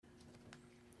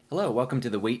Hello, welcome to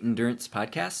the Weight Endurance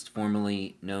Podcast,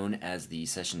 formerly known as the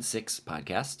Session 6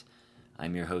 Podcast.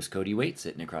 I'm your host, Cody Waite,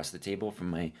 sitting across the table from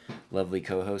my lovely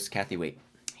co-host, Kathy Waite.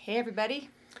 Hey, everybody.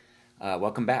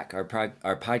 Welcome back. Our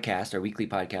podcast, our weekly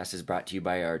podcast, is brought to you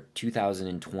by our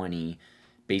 2020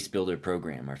 Base Builder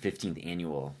program, our 15th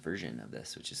annual version of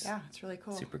this, which is it's really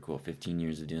cool. Super cool. 15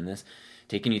 years of doing this.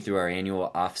 Taking you through our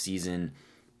annual off-season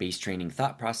base training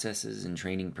thought processes and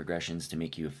training progressions to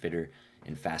make you a fitter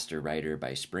and faster rider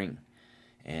by spring.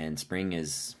 And spring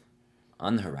is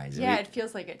on the horizon. Yeah, it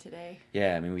feels like it today.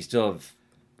 Yeah, I mean, we still have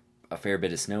a fair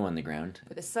bit of snow on the ground.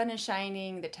 But the sun is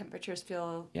shining, the temperatures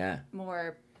feel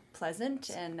more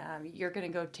pleasant, and you're going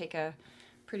to go take a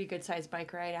pretty good-sized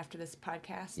bike ride after this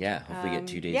podcast. Yeah, hopefully get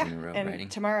 2 days in a row and riding.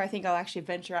 Tomorrow I think I'll actually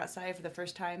venture outside for the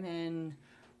first time in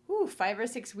 5 or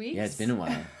 6 weeks. Yeah, it's been a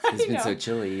while. It's been so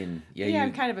chilly. And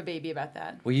I'm kind of a baby about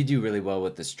that. Well, you do really well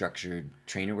with the structured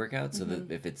trainer workout, so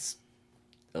that if it's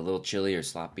a little chilly or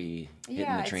sloppy hitting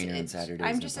the trainer on Saturdays.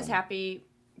 I'm just as happy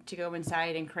to go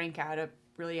inside and crank out a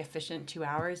really efficient 2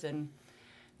 hours and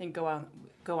then go on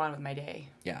with my day.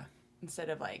 Yeah. Instead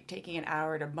of like taking an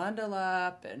hour to bundle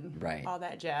up and all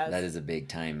that jazz. That is a big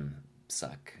time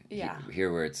suck. Yeah.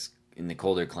 Here where it's in the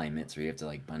colder climates where you have to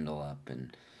like bundle up,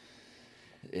 and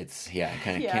it's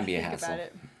kind of can be a hassle. About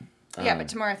it. But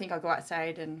tomorrow I think I'll go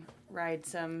outside and ride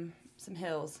some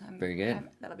hills. Very good.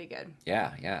 That'll be good.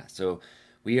 Yeah. So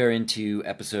we are into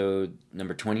episode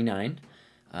number 29.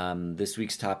 This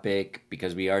week's topic,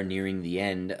 because we are nearing the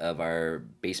end of our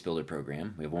base builder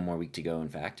program, we have one more week to go, in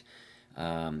fact.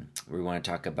 We want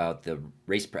to talk about the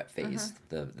race prep phase,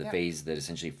 the phase that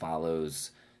essentially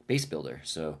follows base builder.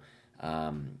 So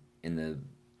in the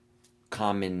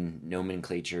common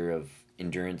nomenclature of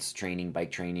endurance training,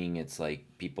 bike training, it's like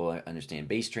people understand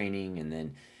base training, and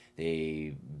then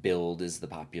they build is the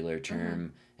popular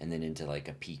term, and then into like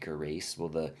a peak or race.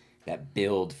 Well, that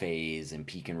build phase and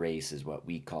peak and race is what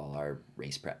we call our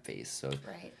race prep phase. So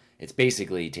it's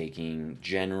basically taking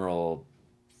general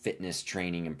fitness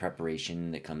training and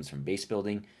preparation that comes from base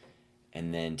building,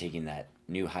 and then taking that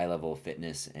new high level of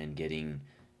fitness and getting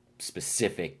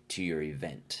specific to your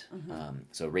event.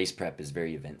 So race prep is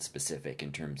very event specific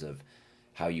in terms of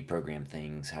how you program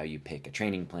things, how you pick a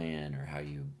training plan, or how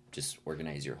you just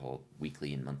organize your whole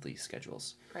weekly and monthly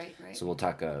schedules. Right. So we'll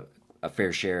talk a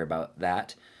fair share about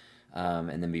that.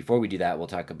 And then before we do that, we'll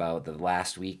talk about the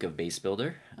last week of Base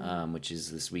Builder, which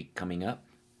is this week coming up.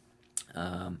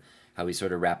 How we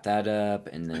sort of wrap that up,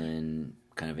 and then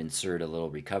kind of insert a little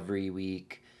recovery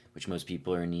week, which most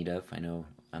people are in need of. I know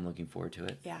I'm looking forward to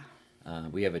it. Yeah.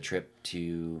 We have a trip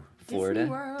to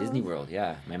Florida. Disney World,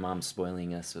 yeah. My mom's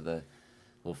spoiling us with a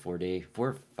little 4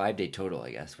 or 5 day total,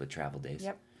 I guess, with travel days.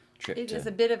 Yep. It is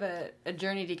a bit of a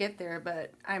journey to get there,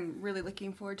 but I'm really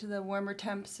looking forward to the warmer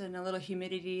temps and a little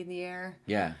humidity in the air.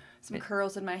 Yeah. Some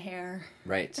curls in my hair.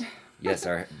 Right. Yes,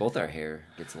 both our hair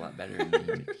gets a lot better in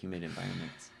the humid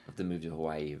environments. We'll have to move to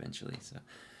Hawaii eventually. So,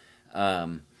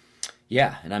 and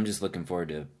I'm just looking forward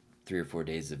to 3 or 4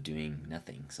 days of doing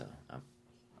nothing. So,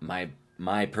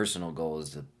 my personal goal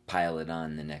is to pile it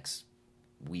on the next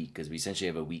week, because we essentially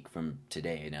have a week from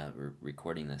today, now that we're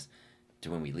recording this,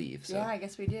 to when we leave. So yeah, I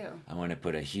guess we do. I want to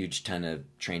put a huge ton of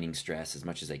training stress as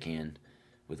much as I can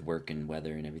with work and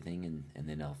weather and everything, and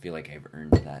then I'll feel like I've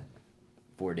earned that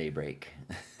 4 day break.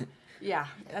 Yeah,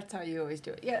 that's how you always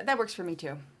do it. Yeah, that works for me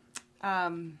too.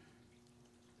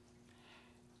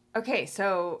 Okay,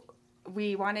 so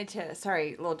we wanted to,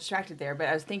 sorry, a little distracted there, but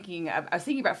I was thinking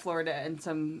about Florida and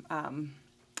some,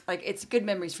 it's good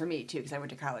memories for me too, because I went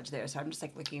to college there, so I'm just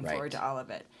like looking forward to all of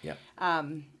it. Yep.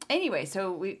 Anyway,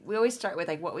 so we always start with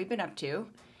like what we've been up to.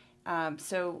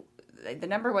 So the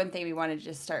number one thing we wanted to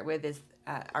just start with is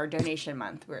our donation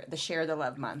month, the Share the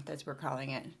Love month, as we're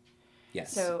calling it.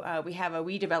 Yes. So we have a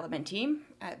WE development team.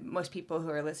 Most people who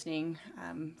are listening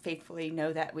faithfully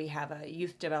know that we have a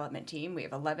youth development team. We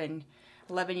have 11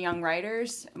 young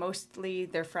riders. Mostly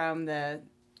they're from the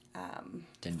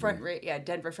Denver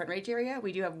Front Range area.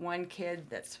 We do have one kid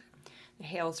that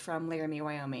hails from Laramie,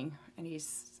 Wyoming, and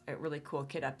he's a really cool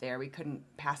kid up there. We couldn't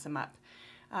pass him up.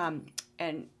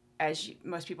 And as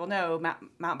most people know,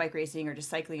 mountain bike racing, or just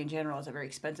cycling in general, is a very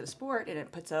expensive sport, and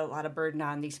it puts a lot of burden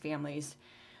on these families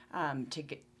to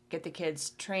get the kids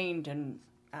trained and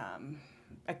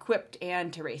equipped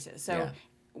and to races. So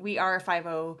we are a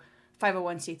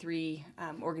 501c3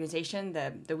 organization,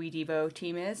 the We Devo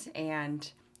team is,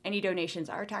 and any donations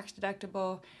are tax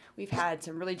deductible. We've had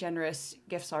some really generous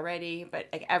gifts already, but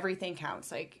like everything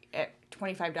counts. Like at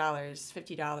 $25,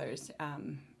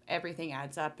 $50, everything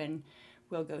adds up and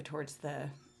will go towards the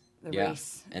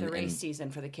race and season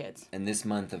for the kids. And this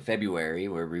month of February,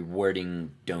 we're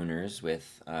rewarding donors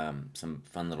with some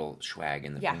fun little swag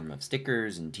in the form of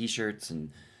stickers and T-shirts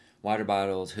and water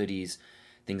bottles, hoodies,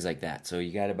 things like that. So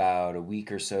you got about a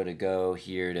week or so to go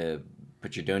here to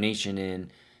put your donation in,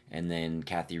 and then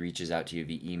Kathy reaches out to you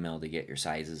via email to get your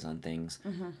sizes on things.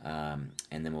 And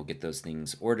then we'll get those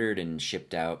things ordered and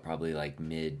shipped out probably like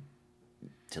mid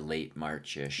to late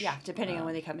March-ish. Yeah, depending on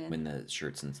when they come in. When the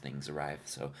shirts and things arrive.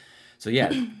 So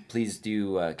yeah, please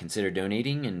do consider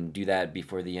donating, and do that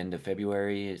before the end of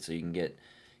February so you can get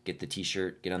the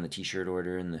T-shirt, get on the T-shirt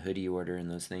order and the hoodie order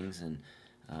and those things,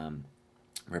 and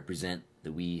represent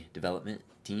the WE development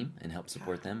team and help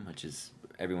support them, which is,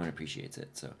 everyone appreciates it.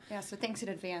 So so thanks in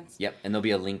advance. Yep, and there'll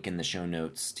be a link in the show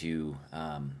notes to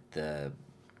the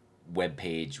web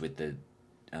page with the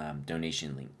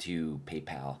donation link to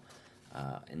PayPal,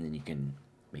 and then you can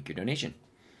make your donation.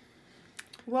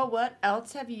 Well, what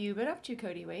else have you been up to,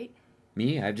 Cody Waite?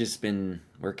 Me? I've just been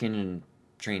working and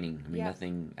training. I mean,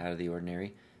 nothing out of the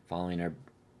ordinary. Following our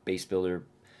base builder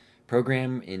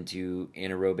program into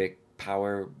anaerobic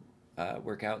power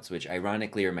workouts, which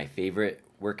ironically are my favorite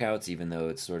workouts, even though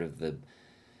it's sort of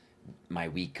my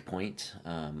weak point.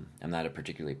 I'm not a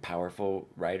particularly powerful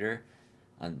rider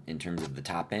in terms of the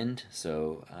top end,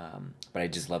 so but I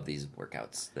just love these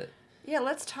workouts.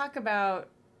 Let's talk about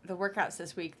the workouts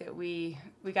this week that we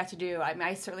got to do. I mean,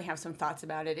 I certainly have some thoughts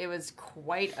about it. It was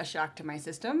quite a shock to my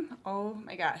system. Oh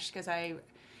my gosh, because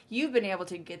you've been able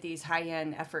to get these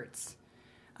high-end efforts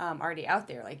already out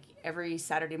there. Like every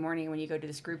Saturday morning when you go to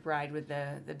this group ride with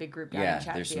the big group down in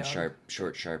Chatfield. There's some sharp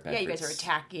efforts. Yeah, you guys are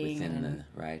attacking within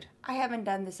the ride. I haven't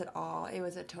done this at all. It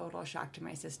was a total shock to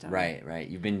my system. Right.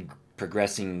 You've been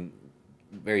progressing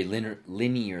very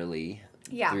linearly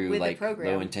through like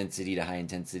low intensity to high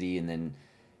intensity, and then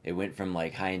it went from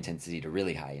like high intensity to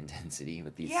really high intensity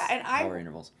with these power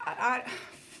intervals.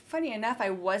 Funny enough,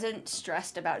 I wasn't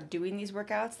stressed about doing these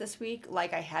workouts this week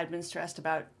like I had been stressed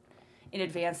about in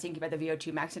advance thinking about the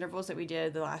VO2 max intervals that we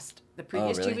did the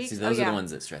previous 2 weeks. See, those are the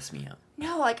ones that stress me out.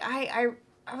 No, like I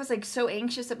was like so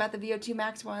anxious about the VO2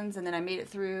 max ones, and then I made it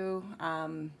through.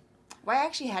 I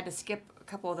actually had to skip a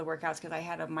couple of the workouts because I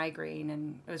had a migraine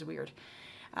and it was weird.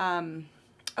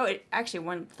 Actually,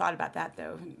 one thought about that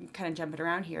though, kind of jumping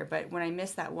around here, but when I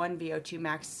missed that one VO2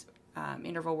 max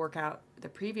interval workout the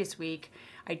previous week,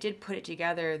 I did put it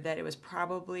together that it was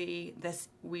probably this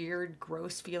weird,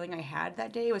 gross feeling I had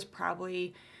that day. It was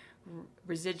probably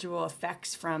residual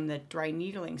effects from the dry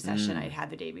needling session I'd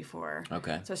had the day before.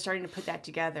 Okay. So I was starting to put that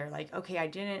together. Like, okay,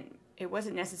 it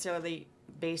wasn't necessarily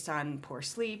based on poor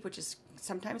sleep, which is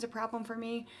sometimes a problem for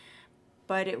me,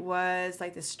 but it was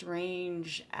like the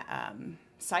strange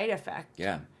side effect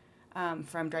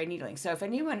from dry needling. So if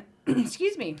anyone,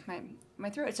 excuse me, my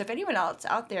throat. So if anyone else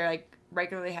out there like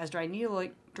regularly has dry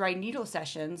needle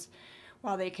sessions,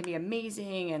 while they can be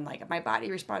amazing and like my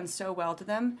body responds so well to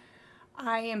them,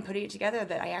 I am putting it together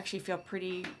that I actually feel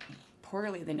pretty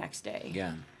poorly the next day.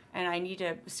 Yeah. And I need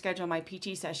to schedule my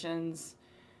PT sessions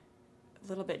a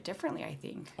little bit differently, I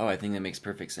think. Oh, I think that makes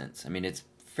perfect sense. I mean, it's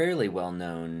fairly well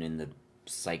known in the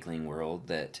cycling world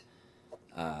that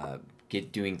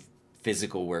doing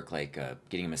physical work like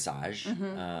getting a massage,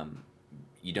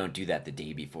 you don't do that the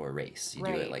day before a race. You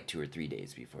do it like 2 or 3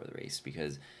 days before the race,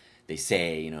 because they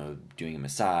say, doing a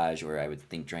massage, or I would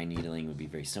think dry needling would be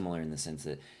very similar in the sense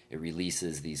that it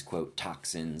releases these, quote,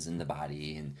 toxins in the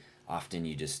body, and often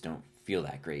you just don't feel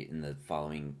that great in the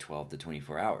following 12 to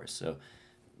 24 hours. So it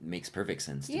makes perfect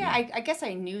sense to me. I guess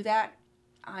I knew that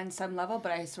on some level,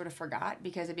 but I sort of forgot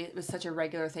because it was such a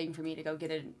regular thing for me to go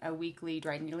get a weekly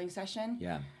dry needling session.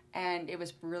 Yeah. And it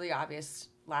was really obvious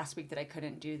last week that I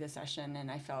couldn't do the session,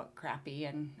 and I felt crappy.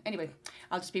 And anyway,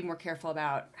 I'll just be more careful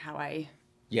about how I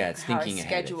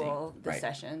schedule the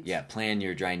sessions. Yeah, plan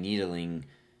your dry needling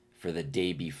for the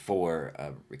day before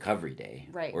a recovery day,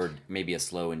 or maybe a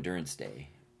slow endurance day.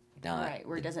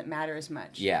 Where it doesn't matter as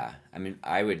much. Yeah, I mean,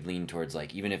 I would lean towards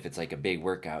like, even if it's like a big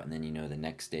workout and then the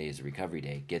next day is a recovery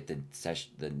day, get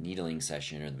the needling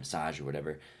session or the massage or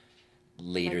whatever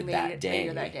later that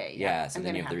day. Yeah, so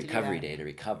then you have the recovery day to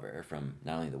recover from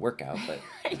not only the workout but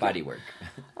the body work.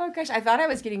 Oh gosh, I thought I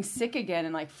was getting sick again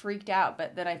and like freaked out,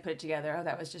 but then I put it together. Oh,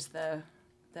 that was just the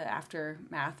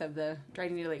aftermath of the dry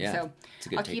needling. Yeah, so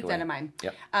I'll keep that in mind.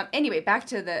 Yep. Anyway, back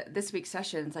to this week's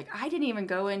sessions. Like, I didn't even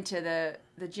go into the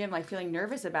gym like feeling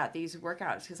nervous about these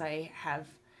workouts because I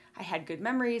had good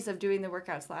memories of doing the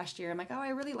workouts last year. I'm like, oh, I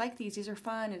really like these. These are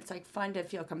fun. It's like fun to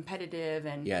feel competitive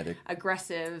and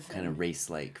aggressive. Kind of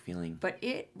race-like feeling. But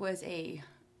it was a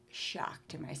shock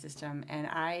to my system, and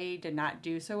I did not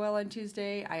do so well on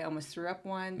Tuesday. I almost threw up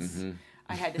once.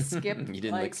 I had to skip. You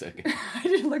didn't look so good. I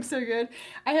didn't look so good.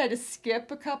 I had to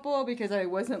skip a couple because I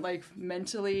wasn't like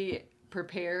mentally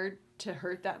prepared to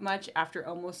hurt that much after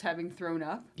almost having thrown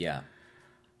up. Yeah.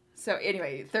 So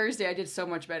anyway, Thursday I did so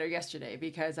much better yesterday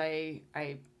because I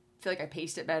feel like I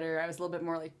paced it better. I was a little bit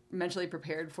more like mentally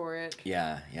prepared for it.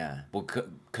 Yeah, yeah. Well,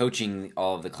 coaching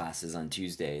all of the classes on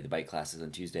Tuesday, the bike classes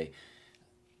on Tuesday,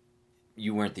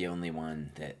 you weren't the only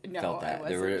one that felt that.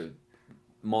 There were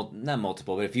not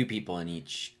multiple, but a few people in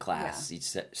each class,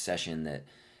 each session that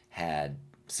had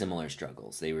similar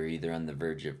struggles. They were either on the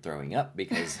verge of throwing up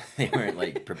because they weren't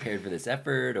like prepared for this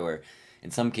effort, or in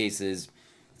some cases,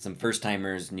 some first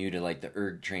timers new to like the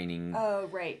erg training. Oh,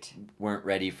 right. Weren't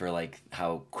ready for like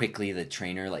how quickly the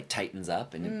trainer like tightens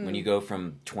up, and when you go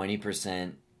from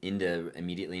 20%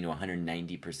 immediately into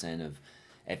 190% of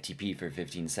FTP for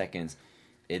 15 seconds,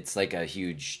 it's like a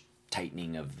huge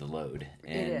tightening of the load.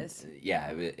 And it is.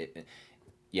 Yeah,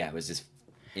 it was just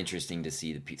interesting to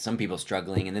see some people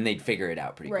struggling, and then they'd figure it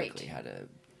out pretty quickly how to.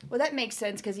 Well, that makes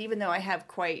sense because even though I have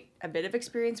quite a bit of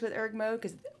experience with erg mode,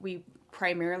 because we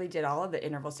primarily did all of the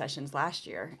interval sessions last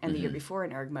year and the year before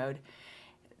in erg mode,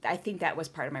 I think that was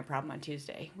part of my problem on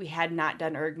Tuesday. We had not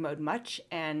done erg mode much,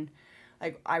 and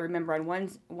like I remember on one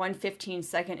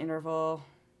 15-second interval,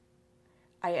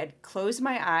 I had closed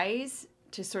my eyes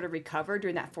to sort of recover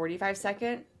during that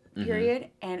 45-second period,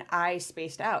 and I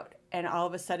spaced out. And all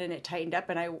of a sudden it tightened up,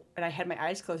 and I had my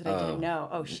eyes closed, and I didn't know.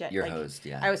 Oh shit! You're like, hosed,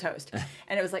 yeah. I was hosed,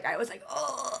 and it was like I was like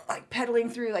like pedaling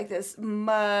through like this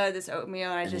mud, this oatmeal,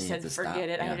 and I just said forget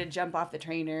it. Yeah. I had to jump off the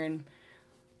trainer and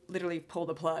literally pull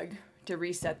the plug to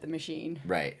reset the machine.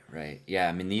 Right. Yeah,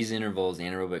 I mean these intervals, the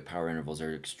anaerobic power intervals,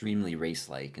 are extremely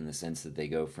race-like in the sense that they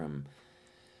go from,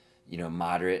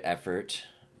 moderate effort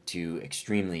to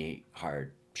extremely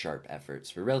hard, sharp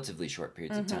efforts for relatively short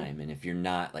periods of time. And if you're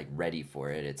not like ready for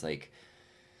it, it's like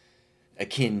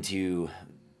akin to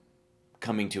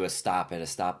coming to a stop at a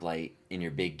stoplight in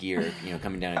your big gear,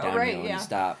 coming down a downhill, and you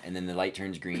stop, and then the light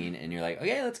turns green and you're like,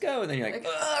 okay, let's go, and then you're like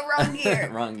wrong gear.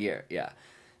 Wrong gear. Yeah.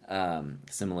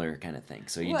 Similar kind of thing.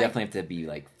 So you definitely have to be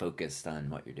like focused on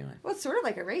what you're doing. Well, it's sort of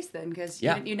like a race then, because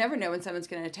you never know when someone's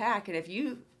going to attack, and if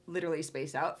you literally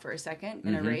space out for a second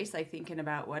in a race, like thinking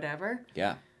about whatever,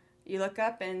 you look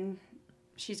up and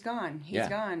she's gone, he's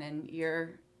gone, and you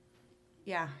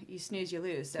snooze, you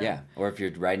lose. So. Yeah, or if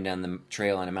you're riding down the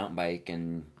trail on a mountain bike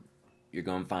and you're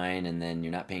going fine, and then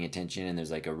you're not paying attention, and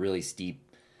there's like a really steep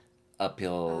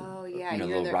uphill,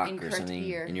 little rock or something,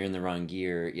 gear. And you're in the wrong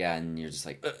gear, and you're just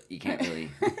like, you can't really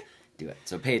do it.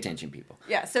 So pay attention, people.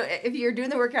 Yeah, so if you're doing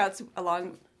the workouts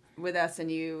along with us and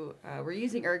you were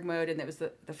using erg mode, and it was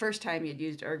the first time you'd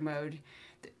used erg mode,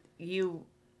 you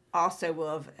also will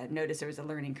have noticed there was a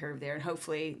learning curve there, and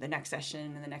hopefully the next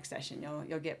session and the next session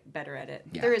you'll get better at it.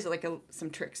 Yeah. There is like some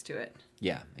tricks to it.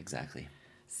 Yeah, exactly.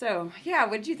 So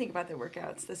what did you think about the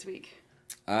workouts this week?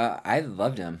 I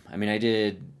loved them. I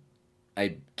mean,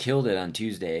 I killed it on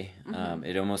Tuesday.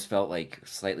 It almost felt like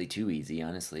slightly too easy,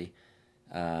 honestly.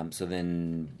 So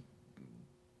then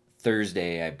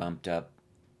Thursday I bumped up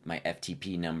my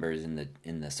FTP numbers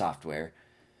in the software,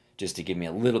 just to give me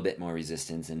a little bit more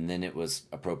resistance, and then it was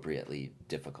appropriately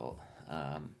difficult,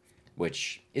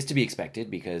 which is to be expected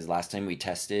because last time we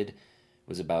tested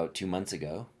was about 2 months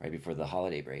ago, right before the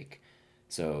holiday break.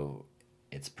 So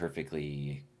it's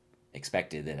perfectly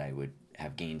expected that I would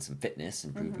have gained some fitness,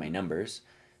 improved my numbers.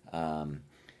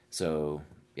 So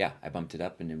yeah, I bumped it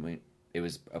up, and it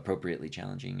was appropriately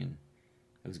challenging, and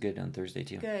it was good on Thursday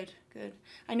too. Good.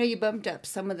 I know you bumped up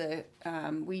some of the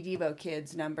We Devo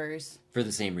kids' numbers for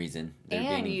the same reason. They're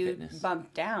gaining fitness.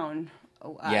 Bumped down.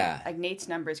 Like Nate's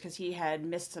numbers because he had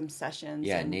missed some sessions.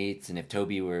 Yeah, Nate's, and if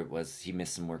Toby he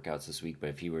missed some workouts this week, but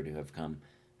if he were to have come,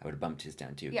 I would have bumped his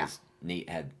down too. Yeah. Because Nate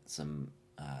had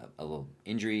a little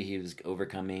injury he was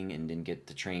overcoming and didn't get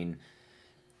to train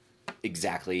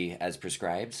exactly as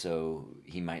prescribed, so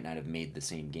he might not have made the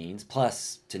same gains.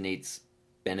 Plus, to Nate's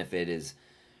benefit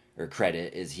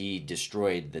credit is he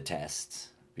destroyed the tests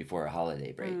before a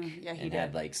holiday break and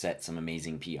had like set some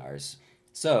amazing PRs.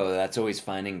 So that's always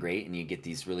fun and great, and you get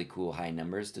these really cool high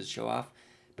numbers to show off,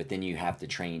 but then you have to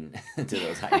train to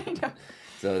those high numbers.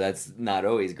 So that's not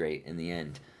always great in the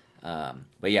end.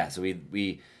 But yeah, so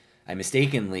I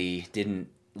mistakenly didn't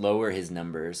lower his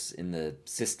numbers in the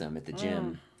system at the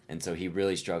gym, and so he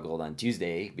really struggled on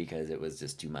Tuesday because it was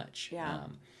just too much. Yeah.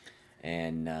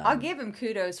 And I'll give him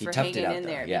kudos for hanging in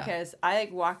there because I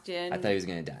walked in. I thought he was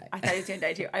going to die. I thought he was going to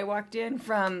die too. I walked in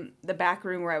from the back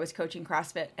room where I was coaching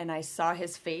CrossFit, and I saw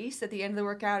his face at the end of the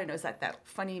workout, and it was like that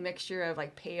funny mixture of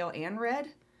like pale and red.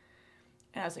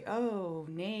 And I was like, "Oh,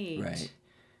 Nate." Right.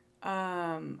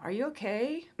 are you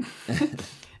okay?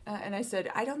 And I said,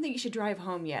 I don't think you should drive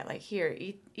home yet. Like, here,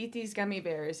 eat these gummy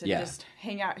bears and just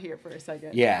hang out here for a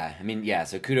second. Yeah, I mean,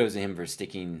 so kudos to him for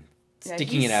sticking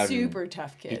it out. Super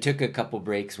tough kid. He took a couple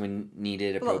breaks when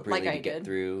needed appropriately to get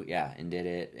through. Yeah, and did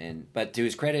it. But to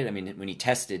his credit, I mean, when he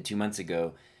tested 2 months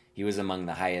ago, he was among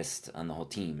the highest on the whole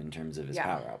team in terms of his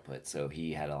power output. So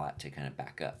he had a lot to kind of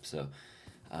back up. So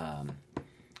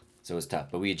it was tough.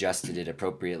 But we adjusted it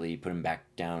appropriately, put him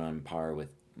back down on par with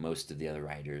most of the other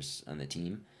riders on the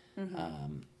team.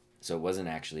 Mm-hmm. So it wasn't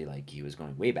actually like he was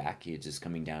going way back. He was just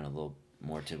coming down a little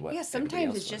more to what. Yeah,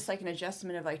 sometimes it's just like an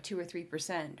adjustment of like 2 or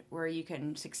 3% where you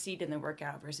can succeed in the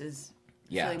workout versus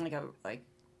feeling like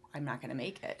I'm not going to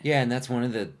make it. Yeah, and that's one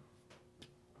of the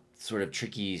sort of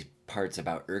tricky parts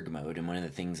about erg mode, and one of the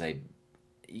things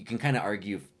you can kind of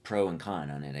argue pro and con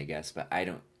on it, I guess, but I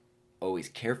don't always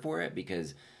care for it,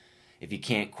 because if you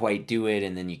can't quite do it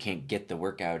and then you can't get the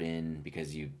workout in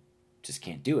because you just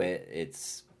can't do it,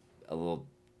 it's a little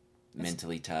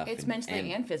mentally tough. It's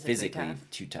mentally and physically tough.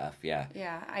 Too tough, yeah.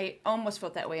 Yeah, I almost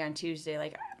felt that way on Tuesday.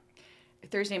 Like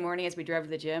Thursday morning as we drove to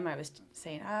the gym, I was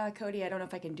saying, Cody, I don't know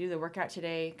if I can do the workout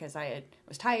today because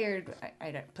was tired. I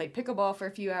had played pickleball for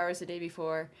a few hours the day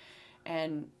before,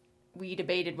 and we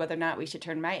debated whether or not we should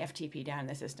turn my FTP down in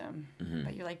the system. Mm-hmm.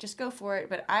 But you're like, just go for it.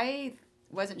 But I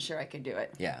wasn't sure I could do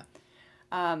it. Yeah.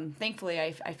 Thankfully,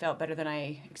 I felt better than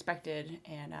I expected,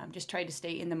 and just tried to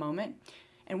stay in the moment.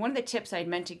 And one of the tips I'd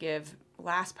meant to give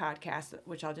last podcast,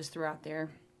 which I'll just throw out there,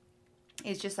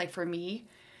 is just like for me,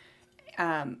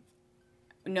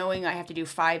 knowing I have to do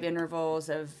 5 intervals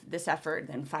of this effort,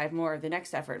 then 5 more of the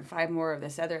next effort, and 5 more of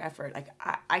this other effort. Like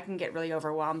I can get really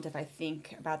overwhelmed if I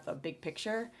think about the big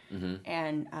picture, mm-hmm.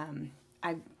 and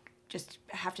I just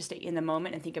have to stay in the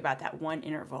moment and think about that one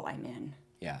interval I'm in.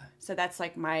 Yeah. So that's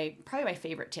like probably my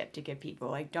favorite tip to give people.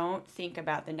 Like, don't think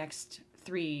about the next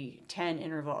 3, 10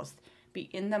 intervals. Be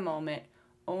in the moment.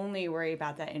 Only worry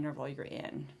about that interval you're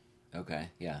in. Okay,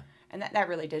 yeah. And that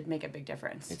really did make a big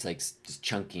difference. It's like just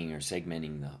chunking or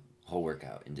segmenting the whole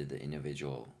workout into the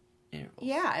individual intervals.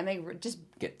 Yeah, I mean, just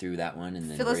get through that one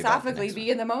and then philosophically be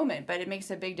in the moment. But it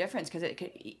makes a big difference because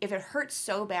if it hurts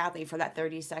so badly for that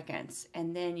 30 seconds,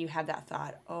 and then you have that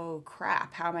thought, oh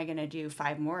crap, how am I going to do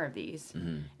 5 more of these?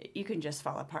 Mm-hmm. You can just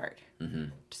fall apart. Mm-hmm.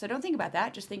 So don't think about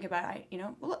that. Just think about,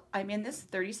 well, I'm in this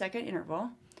 30-second interval.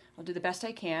 I'll do the best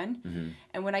I can. Mm-hmm.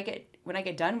 And when I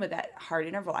get done with that hard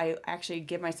interval, I actually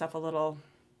give myself a little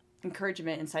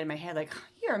encouragement inside my head, like,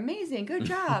 you're amazing, good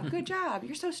job, good job,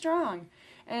 you're so strong.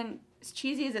 And as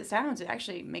cheesy as it sounds, it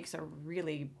actually makes a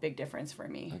really big difference for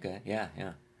me. Okay, yeah.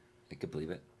 I could believe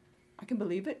it. I can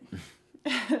believe it.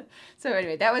 So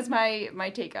anyway, that was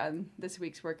my take on this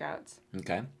week's workouts.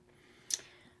 Okay.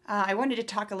 I wanted to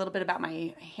talk a little bit about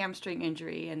my hamstring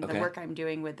injury and the work I'm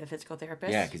doing with the physical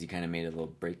therapist. Yeah, because you kind of made a little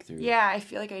breakthrough. Yeah, I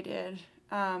feel like I did.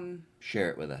 Share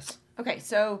it with us. Okay,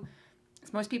 so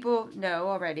as most people know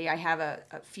already, I have a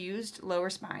fused lower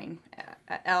spine,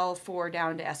 L4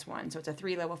 down to S1. So it's a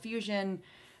 3-level fusion.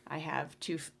 I have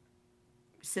 2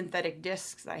 synthetic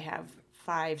discs. I have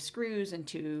 5 screws and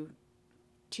 2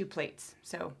 plates.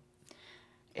 So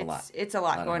it's a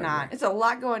lot going on. It's a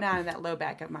lot going on in that low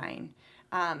back of mine.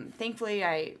 Thankfully,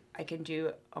 I can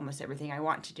do almost everything I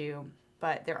want to do,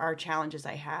 but there are challenges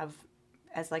I have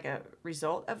as like a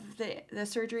result of the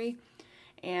surgery.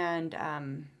 And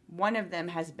one of them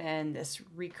has been this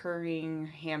recurring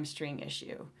hamstring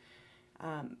issue.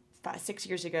 6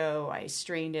 years ago, I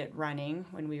strained it running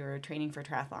when we were training for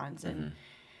triathlons. And mm-hmm.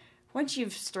 once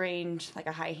you've strained like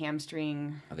a high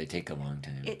hamstring... they take a long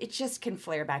time. It just can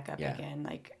flare back up again.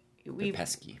 Like they're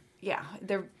pesky. Yeah,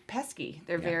 they're pesky.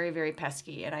 They're very, very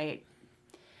pesky. And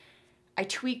I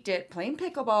tweaked it playing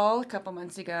pickleball a couple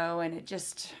months ago, and it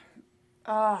just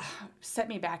set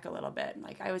me back a little bit.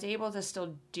 Like, I was able to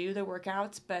still do the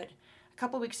workouts, but a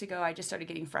couple weeks ago, I just started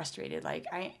getting frustrated. Like,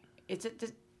 is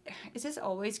this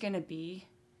always going to be,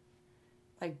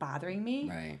 like, bothering me?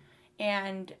 Right.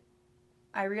 And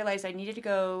I realized I needed to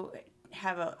go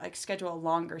schedule a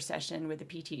longer session with the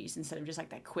PTs instead of just, like,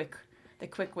 the quick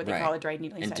what they call a dry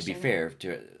needling session. And to be fair,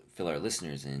 to fill our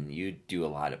listeners in, you do a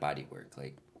lot of body work.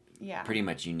 Like, pretty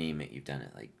much you name it, you've done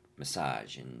it. Like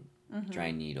massage and mm-hmm.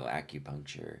 dry needle,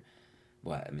 acupuncture.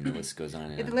 The list goes on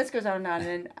and on. The list goes on and on.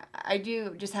 And I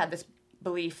do just have this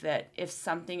belief that if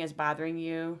something is bothering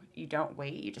you, you don't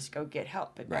wait. You just go get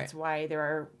help. And that's why there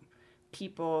are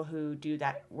people who do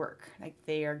that work. Like,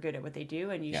 they are good at what they do,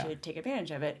 and you should take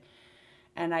advantage of it.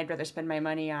 And I'd rather spend my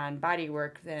money on body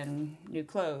work than new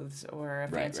clothes or a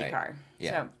fancy car.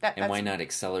 Yeah. So and why not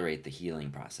accelerate the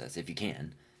healing process if you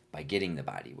can? by getting the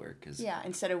body work, Yeah,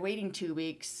 instead of waiting 2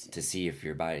 weeks. to see if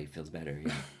your body feels better.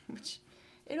 Yeah. Which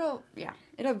it'll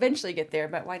eventually get there,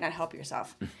 but why not help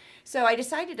yourself? So I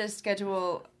decided to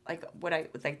schedule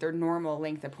their normal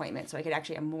length appointment so I could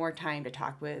actually have more time to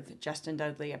talk with Justin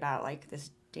Dudley about like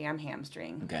this damn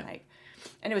hamstring. Okay.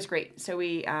 And it was great. So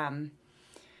we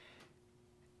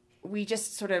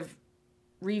just sort of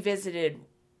revisited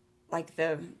like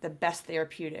the best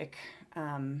therapeutic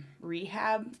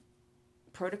rehab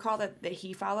protocol that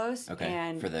he follows. Okay.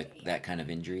 And for that kind of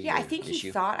injury. yeah, or I think issue?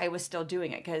 he thought I was still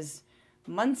doing it because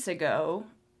months ago,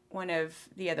 one of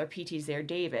the other PTs there,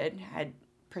 David, had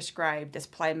prescribed this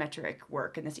plyometric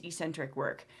work and this eccentric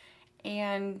work.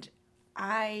 And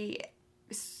I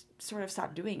sort of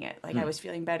stopped doing it. Like I was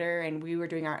feeling better, and we were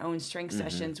doing our own strength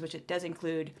sessions, which it does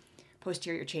include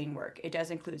posterior chain work. It does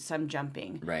include some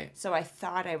jumping. Right. So I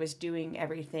thought I was doing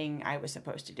everything I was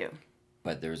supposed to do.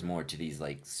 But there's more to these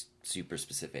like super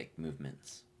specific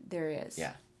movements. There is.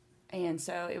 Yeah. And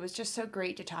so it was just so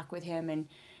great to talk with him and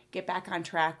get back on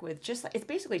track with just, it's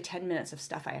basically 10 minutes of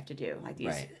stuff I have to do. Like these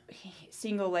Right.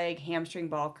 single leg hamstring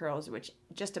ball curls, which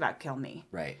just about kill me.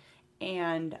 Right.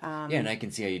 And Yeah, and I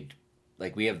can see how you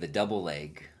like we have the double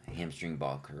leg hamstring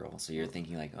ball curl. So you're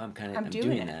thinking like, oh, I'm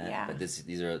doing it, that. yeah. But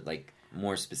these are like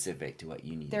more specific to what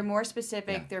you need. they're more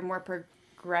specific, Yeah. they're more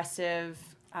progressive,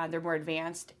 they're more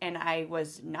advanced. And I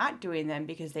was not doing them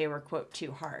because they were, quote,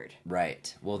 too hard.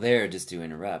 Right. Well, there, just to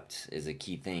interrupt, is a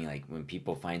key thing. Like when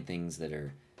people find things that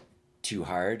are too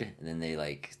hard, and then they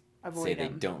like Avoid say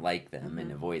them. they don't like them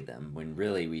and avoid them, when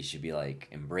really we should be like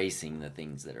embracing the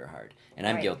things that are hard. And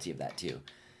I'm Right. guilty of that too.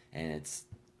 And it's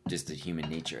just a human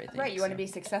nature, I think. Right, you want to so. be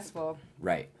successful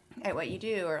Right. at what you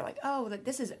do, or like, oh, like,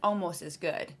 this is almost as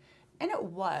good. And it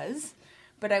was,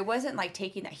 but I wasn't like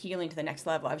taking that healing to the next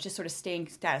level. I was just sort of staying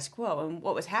status quo. And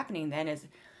what was happening then is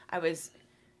I was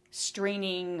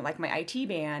straining like my IT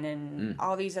band and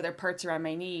all these other parts around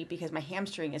my knee because my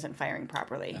hamstring isn't firing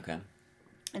properly. Okay.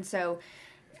 And so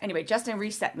anyway, Justin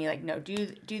reset me like, no, do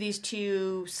these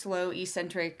 2 slow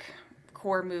eccentric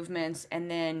core movements,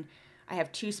 and then I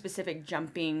have 2 specific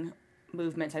jumping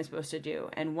movements I'm supposed to do.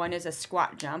 And one is a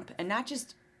squat jump, and not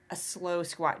just a slow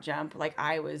squat jump like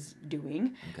I was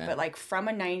doing, Okay. but like from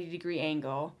a 90-degree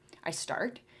angle, I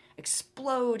start,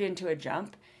 explode into a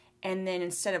jump, and then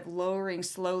instead of lowering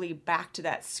slowly back to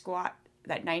that squat,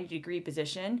 that 90-degree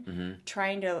position,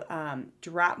 trying to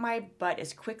drop my butt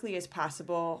as quickly as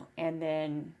possible, and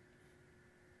then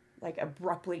like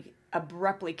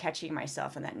abruptly catching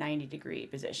myself in that 90-degree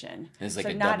position. It's like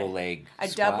So a not double leg a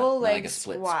squat, double not leg like a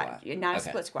split squat, squat. not a Okay.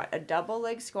 split squat, a double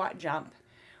leg squat jump,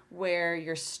 where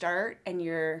your start and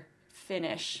your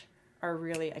finish are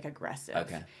really like aggressive.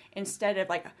 Okay. Instead of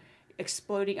like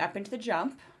exploding up into the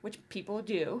jump, which people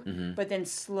do, Mm-hmm. but then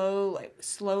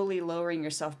slowly lowering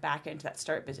yourself back into that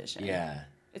start position. Yeah.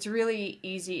 It's really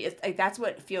easy. It's like that's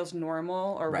what feels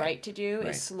normal or Right. right to do, Right.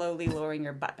 is slowly lowering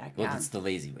your butt back Well, down. it's the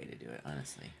lazy way to do it,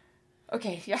 honestly.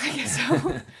 Okay, yeah, I guess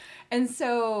so. And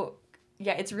so,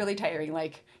 yeah, it's really tiring.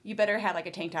 Like, you better have like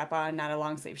a tank top on, not a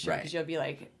long sleeve shirt, because Right. you'll be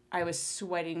like, I was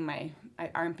sweating my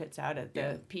armpits out at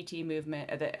the PT movement,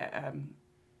 at the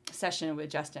session with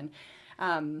Justin.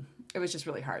 It was just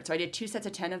really hard. So I did 2 sets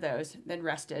of 10 of those, then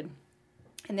rested.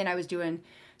 And then I was doing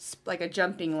like a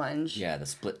jumping lunge. Yeah, the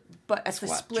split. But it's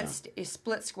Squat a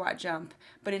split squat jump.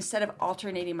 But instead of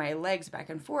alternating my legs back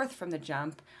and forth from the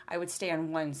jump, I would stay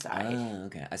on one side. Oh,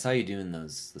 okay. I saw you doing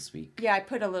those this week. Yeah, I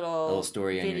put a little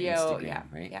Story video. on your Instagram,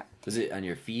 right? Yeah. Was it on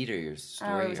your feed or your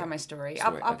story? Oh, it was or- on my story.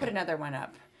 Story, I'll put okay. another one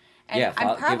up. And Yeah,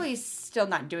 I'm probably still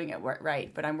not doing it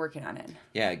right, but I'm working on it.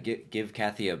 Yeah, give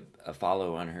Kathy a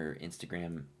follow on her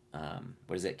Instagram.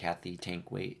 What is it, Kathy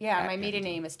Tankweight? Yeah, At my Kathy maiden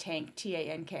name is Tank,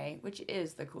 Tank, which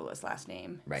is the coolest last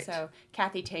name. Right. So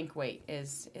Kathy Tankweight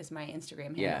is my Instagram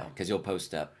handle. Yeah, because you'll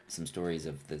post up some stories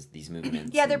of these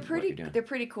movements. Yeah, they're and what you're doing.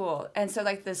 pretty cool. And so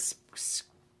like this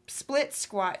split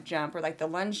squat jump, or like the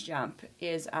lunge jump,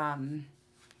 is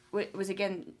was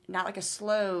again not like a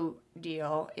slow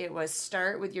deal. It was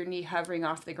start with your knee hovering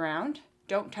off the ground.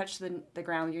 Don't touch the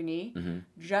ground with your knee. Mm-hmm.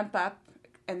 Jump up,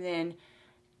 and then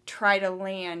try to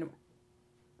land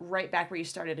right back where you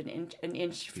started, an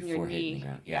inch from your Before hitting knee. the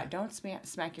ground, yeah. Don't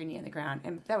smack your knee on the ground.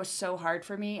 And that was so hard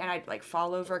for me. And I'd like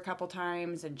fall over a couple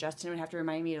times, and Justin would have to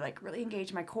remind me to like really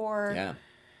engage my core. Yeah.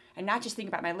 And not just think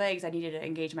about my legs. I needed to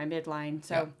engage my midline.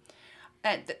 So,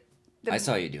 I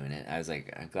saw you doing it. I was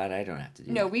like, I'm glad I don't have to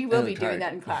do no, that. we will That be looked doing hard.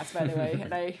 that in class, by the way.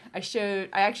 And I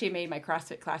actually made my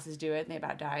CrossFit classes do it, and they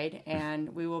about died.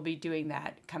 And we will be doing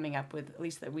that coming up with at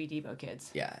least the We Devo kids.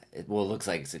 Yeah. It looks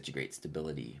like such a great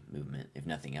stability movement, if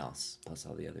nothing else, plus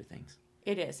all the other things.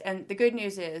 It is. And the good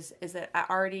news is that I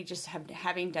already just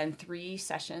having done 3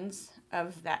 sessions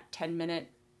of that 10-minute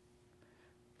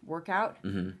workout,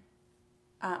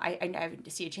 I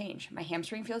see a change. My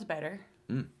hamstring feels better.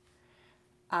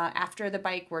 After the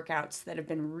bike workouts that have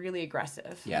been really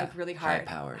aggressive, like really hard,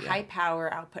 high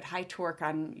power output, high torque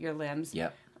on your limbs.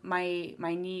 Yep. My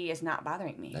knee is not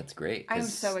bothering me. That's great. I'm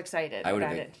so excited. I would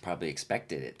about have it. probably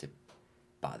expected it to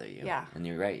bother you. Yeah. And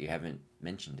you're right. You haven't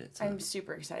mentioned it. So. I'm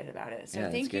super excited about it. So Yeah,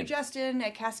 thank you, good. Justin,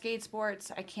 at Cascade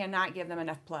Sports. I cannot give them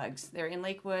enough plugs. They're in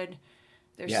Lakewood.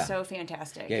 They're so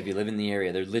fantastic. Yeah, if you live in the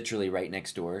area, they're literally right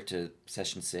next door to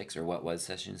Session 6, or what was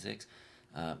Session 6,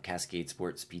 Cascade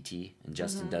Sports PT. And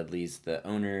Justin Dudley's the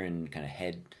owner and kind of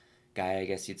head guy, I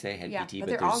guess you'd say, head PT. But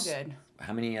they're all good.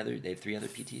 How many other? They have 3 other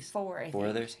PTs? 4, I think. 4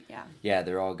 others? Yeah. Yeah,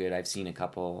 they're all good. I've seen a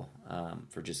couple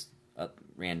for just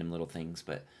random little things,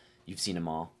 but you've seen them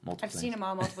all multiple times. I've seen them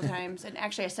all multiple times. And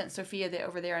actually, I sent Sophia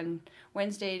over there on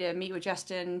Wednesday to meet with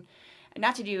Justin,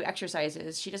 not to do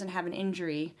exercises. She doesn't have an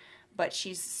injury, but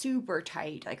she's super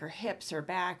tight. Like her hips, her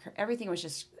back, everything was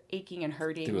just aching and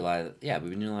hurting. Through a lot of, we've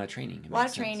been doing a lot of training. A lot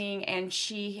of training, and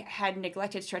she had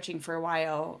neglected stretching for a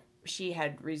while. She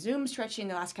had resumed stretching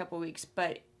the last couple of weeks,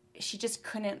 but she just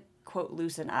couldn't, quote,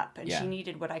 loosen up, and she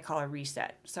needed what I call a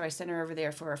reset. So I sent her over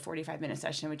there for a 45-minute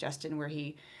session with Justin where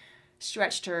he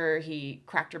stretched her, he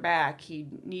cracked her back, he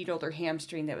needled her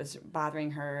hamstring that was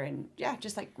bothering her, and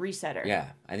just like reset her. Yeah,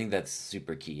 I think that's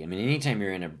super key. I mean, anytime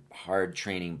you're in a hard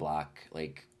training block,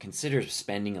 like consider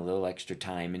spending a little extra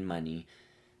time and money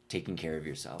taking care of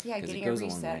yourself. Yeah, because getting it goes a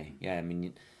reset. long way. Yeah, I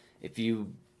mean, if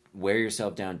you wear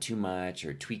yourself down too much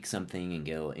or tweak something and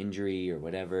get a little injury or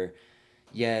whatever,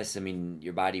 yes, I mean,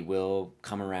 your body will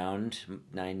come around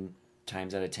 9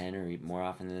 times out of 10 or more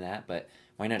often than that, but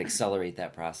why not accelerate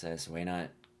that process? Why not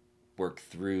work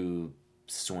through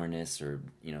soreness or,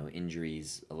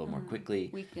 injuries a little more quickly?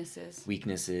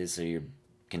 Weaknesses, so you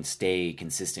can stay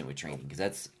consistent with training. Because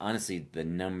that's honestly the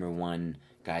number one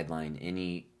guideline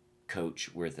any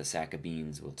coach worth a sack of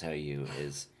beans will tell you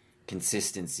is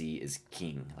consistency is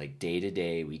king. Like day to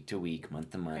day, week to week,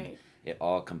 month to month, it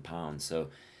all compounds. So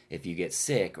if you get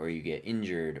sick or you get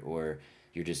injured or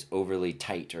you're just overly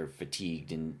tight or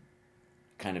fatigued and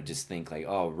kind of just think like,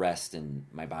 oh, rest and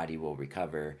my body will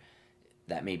recover,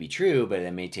 that may be true, but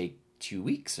it may take 2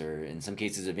 weeks, or in some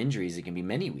cases of injuries, it can be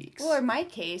many weeks. Well, in my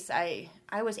case, I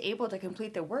was able to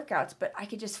complete the workouts, but I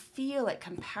could just feel it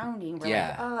compounding.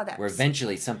 Where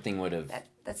eventually something would have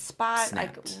that spot,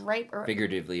 snapped, like right, or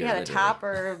figuratively, or the literally. top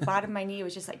or bottom of my knee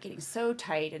was just like getting so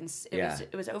tight, and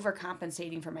it was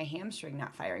overcompensating for my hamstring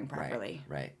not firing properly.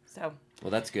 Right. So.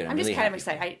 Well, that's good. I'm really just kind of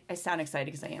happy. excited. I sound excited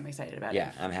because I am excited about it.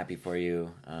 Yeah, I'm happy for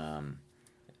you.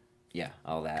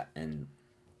 All that, and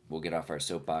we'll get off our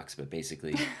soapbox, but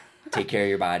basically, take care of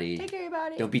your body. Take care of your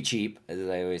body. Don't be cheap, as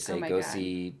I always say. Go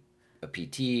see a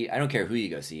PT. I don't care who you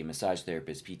go see, a massage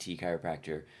therapist, PT,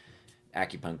 chiropractor,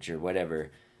 acupuncture,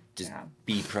 whatever. Just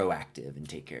be proactive and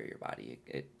take care of your body.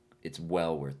 It's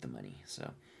well worth the money. So,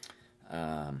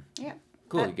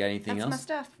 cool. You got anything else? That's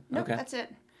my stuff. Nope, that's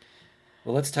it.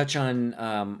 Well, let's touch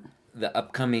on the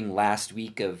upcoming last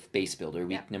week of Base Builder,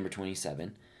 week number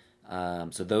 27.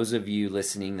 So those of you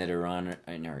listening that are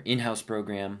in our in-house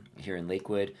program here in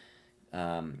Lakewood,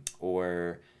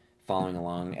 or following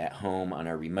along at home on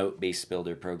our remote Base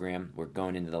Builder program, we're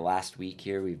going into the last week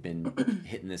here. We've been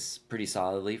hitting this pretty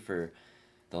solidly for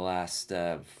the last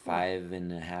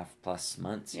 5.5 plus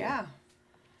months. Yeah.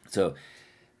 So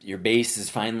your base is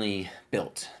finally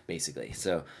built, basically.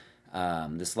 So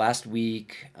this last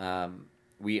week,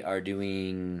 we are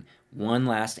doing one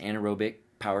last anaerobic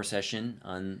power session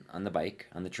on the bike,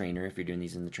 on the trainer, if you're doing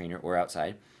these in the trainer or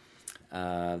outside.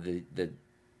 The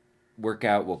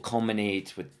workout will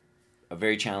culminate with a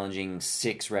very challenging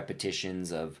 6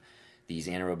 repetitions of these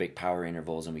anaerobic power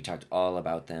intervals, and we talked all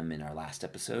about them in our last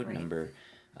episode, number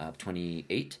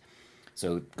 28.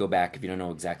 So go back if you don't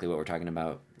know exactly what we're talking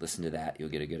about. Listen to that; you'll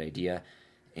get a good idea.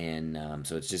 And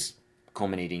so it's just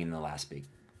culminating in the last big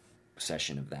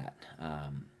session of that.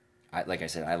 Like I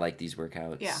said, I like these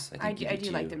workouts. Yeah, I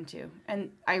do like them too.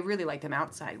 And I really like them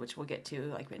outside, which we'll get to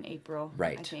like in April,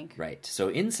 I think. Right. So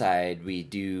inside, we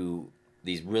do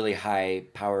these really high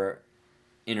power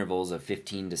intervals of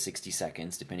 15 to 60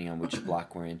 seconds, depending on which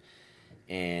block we're in.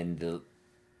 And the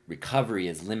recovery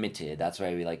is limited. That's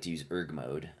why we like to use erg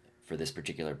mode for this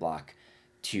particular block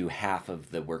to half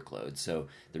of the workload. So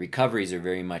the recoveries are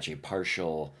very much a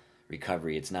partial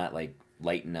recovery. It's not like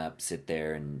lighten up, sit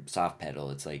there, and soft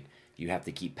pedal. It's like you have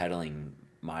to keep pedaling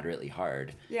moderately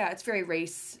hard. Yeah, it's very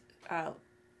race-like.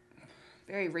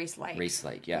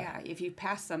 Race-like, yeah. Yeah, if you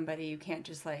pass somebody, you can't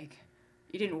just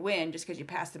you didn't win just because you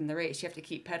passed them in the race. You have to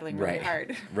keep pedaling really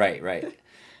hard. Right.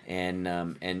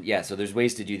 And yeah, so there's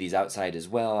ways to do these outside as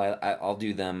well. I'll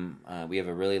do them. We have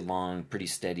a really long, pretty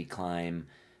steady climb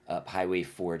up Highway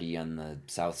 40 on the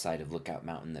south side of Lookout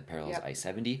Mountain that parallels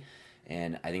I-70.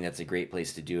 And I think that's a great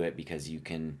place to do it because you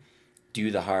can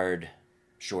do the hard,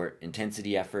 short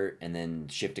intensity effort and then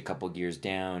shift a couple gears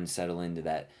down, settle into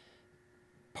that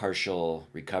partial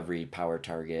recovery power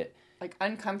target. Like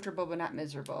uncomfortable but not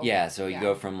miserable. Yeah, so you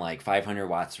go from like 500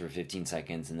 watts for 15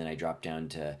 seconds and then I drop down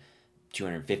to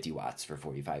 250 watts for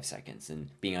 45 seconds. And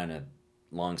being on a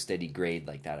long, steady grade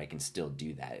like that, I can still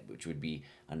do that, which would be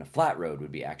on a flat road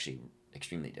would be actually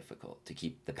extremely difficult to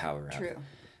keep the power up. True.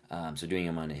 So doing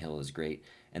them on a hill is great.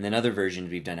 And then other versions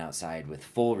we've done outside with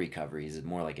full recoveries is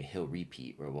more like a hill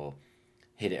repeat where we'll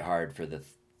hit it hard for the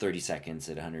 30 seconds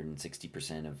at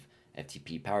 160% of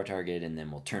FTP power target, and then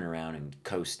we'll turn around and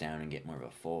coast down and get more of a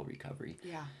full recovery.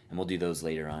 Yeah. And we'll do those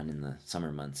later on in the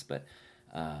summer months. But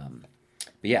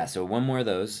yeah, so one more of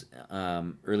those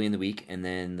early in the week. And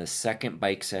then the second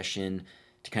bike session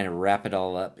to kind of wrap it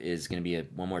all up is going to be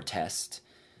one more test.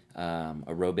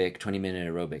 Aerobic,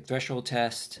 20-minute aerobic threshold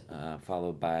test,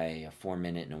 followed by a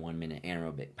 4-minute and a 1-minute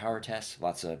anaerobic power test.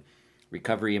 Lots of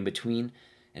recovery in between.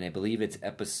 And I believe it's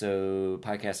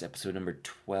podcast episode number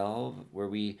 12, where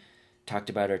we talked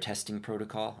about our testing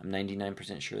protocol. I'm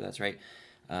 99% sure that's right.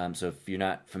 So if you're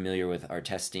not familiar with our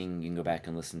testing, you can go back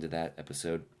and listen to that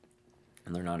episode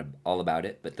and learn all about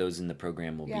it. But those in the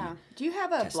program will be Do you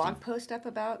have a testing. blog post up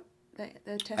about the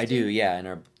testing? I do, yeah.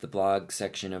 In the blog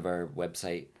section of our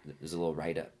website, there's a little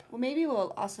write-up. Well, maybe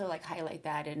we'll also highlight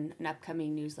that in an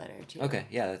upcoming newsletter too. Okay,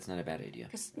 yeah, that's not a bad idea.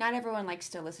 Because not everyone likes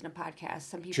to listen to podcasts.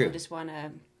 Some people True. just want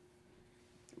to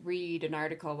read an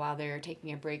article while they're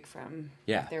taking a break from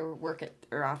their work at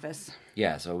their office.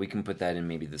 Yeah, so we can put that in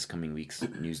maybe this coming week's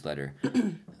newsletter,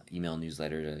 email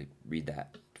newsletter, to read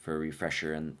that for a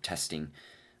refresher and testing.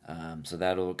 So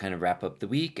that'll kind of wrap up the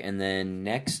week. And then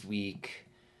next week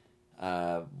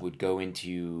would go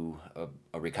into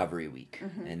a recovery week.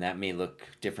 Mm-hmm. And that may look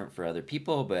different for other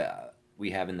people, but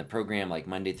we have in the program, like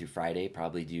Monday through Friday,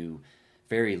 probably do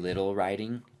very little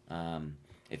riding.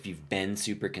 If you've been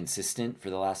super consistent for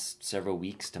the last several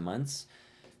weeks to months,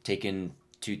 taking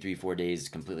 2, 3, 4 days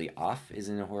completely off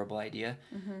isn't a horrible idea.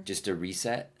 Mm-hmm. Just a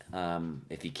reset.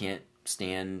 If you can't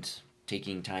stand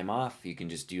taking time off, you can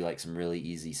just do like some really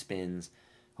easy spins.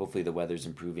 Hopefully the weather's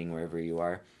improving wherever you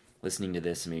are. Listening to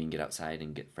this, maybe you can get outside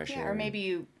and get fresh air. Or maybe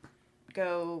you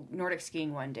go Nordic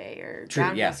skiing one day or True,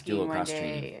 downhill do a skiing little one cross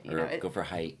day. training, or go for a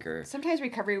hike. Or sometimes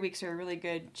recovery weeks are a really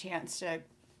good chance to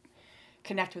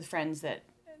connect with friends that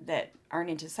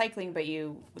aren't into cycling, but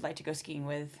you would like to go skiing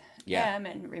with them,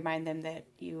 and remind them that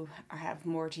you have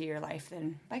more to your life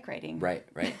than bike riding. Right.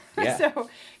 Yeah. So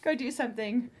go do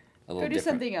something.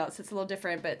 Something else. It's a little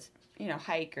different, but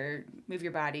hike or move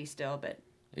your body still, but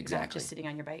not just sitting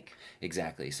on your bike.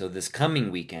 Exactly. So this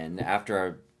coming weekend, after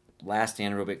our last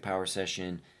anaerobic power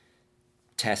session,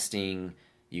 testing,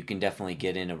 you can definitely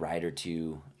get in a ride or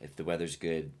two if the weather's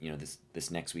good.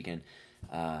 This next weekend.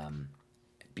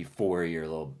 Before your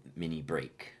little mini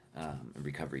break,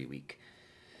 recovery week.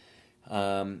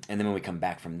 And then when we come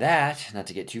back from that, not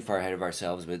to get too far ahead of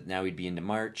ourselves, but now we'd be into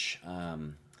March,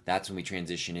 that's when we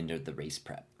transition into the race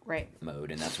prep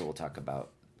mode, and that's what we'll talk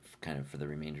about kind of for the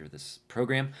remainder of this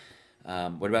program.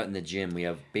 What about in the gym? We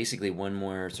have basically one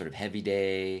more sort of heavy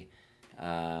day.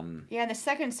 In the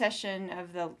second session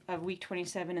of week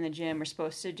 27 in the gym, we're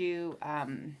supposed to do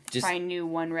find new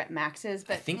 1-rep maxes.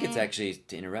 But I think it's actually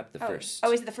to interrupt the first.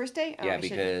 Oh, is it the first day? Oh, yeah,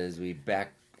 because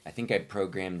I think I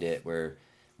programmed it where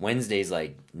Wednesday's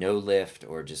like no lift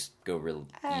or just go real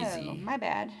easy. Oh, my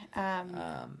bad.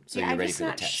 So you're ready for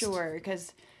the test. I'm just not sure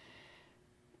because.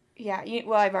 Yeah,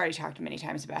 I've already talked many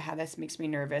times about how this makes me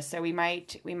nervous. So we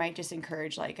might just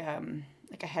encourage like a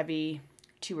heavy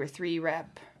 2 or 3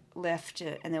 rep lift,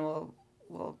 and then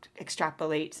we'll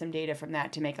extrapolate some data from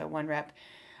that to make a 1-rep.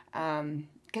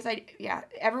 Because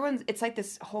everyone's, it's like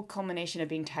this whole culmination of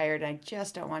being tired, and I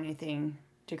just don't want anything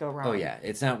to go wrong. Oh yeah,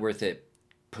 it's not worth it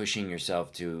pushing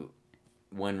yourself to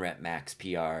 1-rep max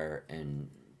PR and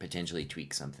potentially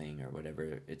tweak something or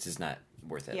whatever. It's just not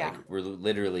worth it. Like we're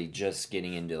literally just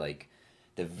getting into like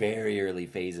the very early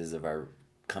phases of our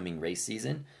coming race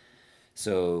season,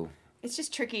 so it's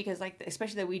just tricky because like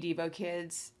especially the We Devo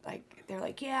kids, like they're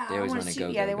like they always want to go.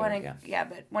 Yeah, they want to. Yeah,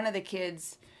 but one of the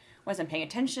kids wasn't paying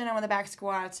attention on one of the back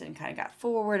squats and kind of got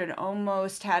forward and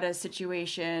almost had a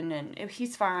situation, and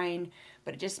he's fine,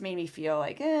 but it just made me feel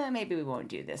like maybe we won't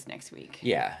do this next week.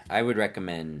 Yeah, I would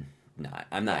recommend not.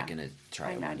 I'm not gonna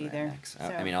try. I'm not either. So.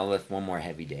 I mean, I'll lift one more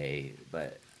heavy day,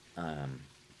 but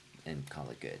and call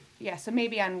it good. Yeah, so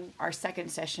maybe on our second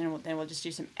session, then we'll just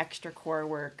do some extra core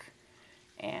work.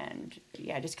 And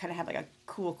yeah, just kind of have like a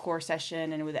cool core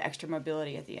session and with the extra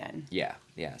mobility at the end. Yeah.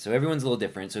 So everyone's a little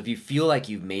different. So if you feel like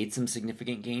you've made some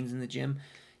significant gains in the gym,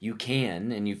 you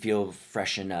can, and you feel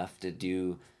fresh enough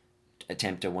to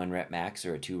attempt a 1 rep max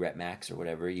or a 2 rep max or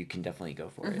whatever, you can definitely go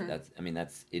for it.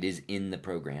 It is in the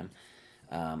program.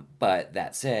 But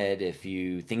that said, if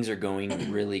things are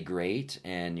going really great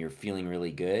and you're feeling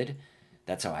really good,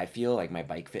 that's how I feel. Like my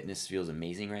bike fitness feels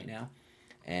amazing right now.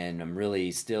 And I'm really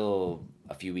still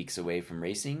a few weeks away from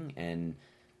racing and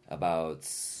about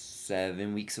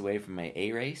 7 weeks away from my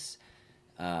A race.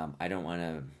 I don't want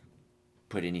to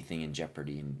put anything in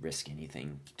jeopardy and risk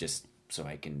anything just so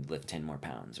I can lift 10 more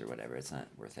pounds or whatever. It's not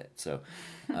worth it. So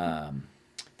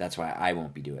that's why I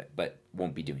won't be doing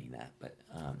that. But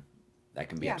that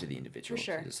can be up to the individual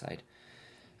to decide.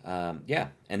 And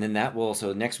then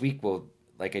so next week we'll,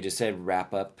 like I just said,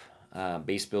 wrap up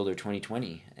Base Builder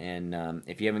 2020. And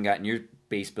if you haven't gotten your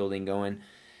base building going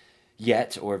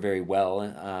yet or very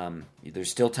well, there's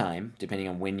still time, depending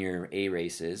on when your A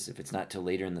race is. If it's not till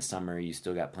later in the summer, you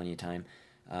still got plenty of time.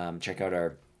 Check out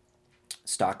our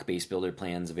stock base builder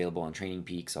plans available on Training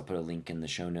Peaks. I'll put a link in the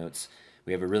show notes.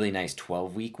 We have a really nice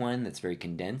 12-week one that's very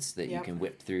condensed that you can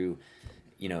whip through,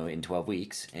 in 12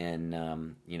 weeks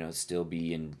and, still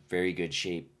be in very good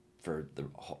shape for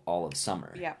all of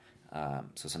summer. Yeah.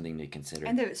 So something to consider.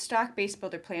 And the stock base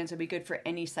builder plans will be good for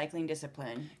any cycling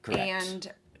discipline. Correct.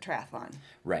 And triathlon.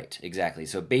 Right, exactly.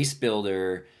 So base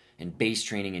builder and base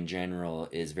training in general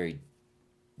is very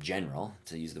general,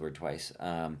 to use the word twice,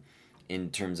 in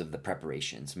terms of the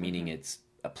preparations, meaning it's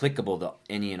applicable to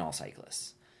any and all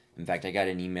cyclists. In fact, I got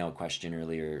an email question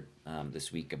earlier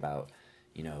this week about,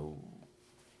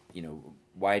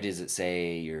 why does it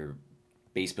say your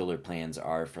base builder plans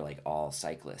are for like all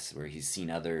cyclists, where he's seen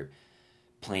other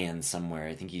plans somewhere.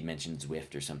 I think he mentioned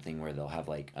Zwift or something where they'll have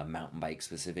like a mountain bike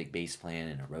specific base plan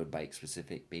and a road bike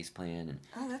specific base plan. And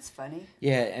oh, that's funny.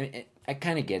 Yeah, I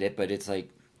kind of get it, but it's like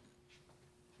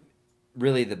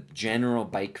really the general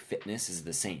bike fitness is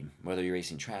the same. Whether you're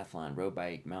racing triathlon, road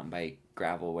bike, mountain bike,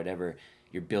 gravel, whatever,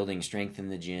 you're building strength in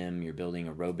the gym, you're building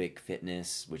aerobic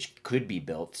fitness, which could be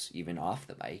built even off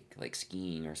the bike, like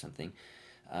skiing or something.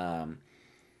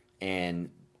 And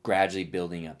gradually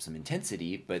building up some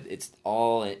intensity, but it's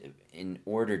all in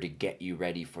order to get you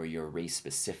ready for your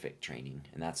race-specific training,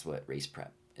 and that's what race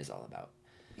prep is all about.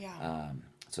 Yeah.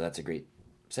 So that's a great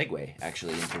segue,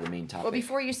 actually, into the main topic. Well,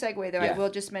 before you segue, though, I will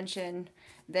just mention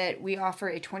that we offer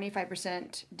a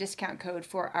 25% discount code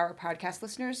for our podcast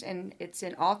listeners, and it's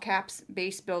in all caps,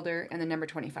 Base Builder, and the number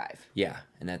 25. Yeah,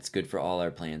 and that's good for all our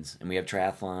plans. And we have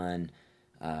triathlon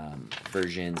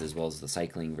versions as well as the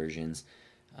cycling versions.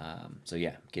 So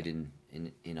yeah, get in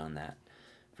on that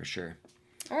for sure.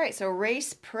 All right, so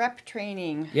race prep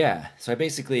training. Yeah, so I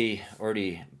basically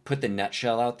already put the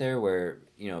nutshell out there where,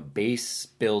 base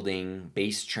building,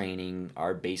 base training,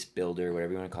 our base builder,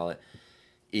 whatever you want to call it,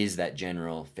 is that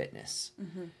general fitness.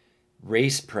 Mm-hmm.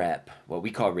 Race prep, what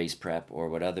we call race prep, or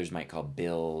what others might call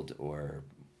build, or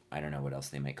I don't know what else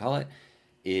they might call it,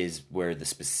 is where the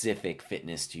specific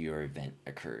fitness to your event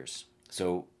occurs.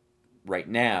 So right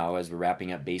now, as we're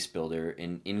wrapping up Base Builder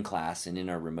in class and in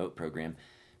our remote program,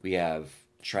 we have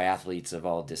triathletes of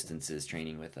all distances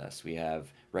training with us. We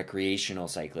have recreational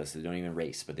cyclists that don't even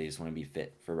race, but they just want to be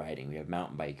fit for riding. We have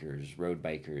mountain bikers, road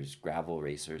bikers, gravel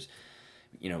racers.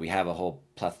 We have a whole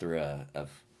plethora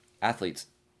of athletes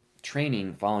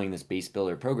training following this Base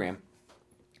Builder program.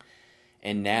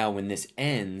 And now when this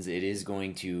ends, it is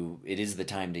the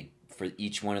time for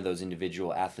each one of those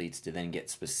individual athletes to then get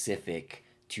specific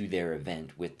to their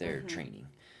event with their training.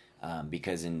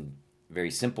 Because in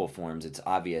very simple forms, it's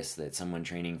obvious that someone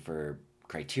training for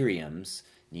criteriums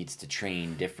needs to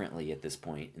train differently at this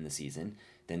point in the season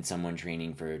than someone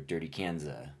training for Dirty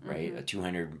Kansas, right? A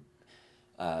 200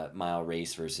 mile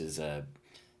race versus a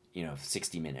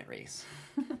 60-minute race.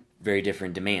 Very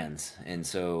different demands. And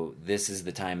so this is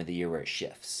the time of the year where it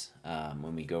shifts,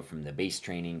 when we go from the base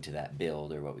training to that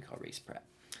build, or what we call race prep.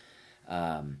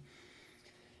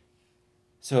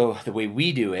 So the way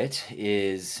we do it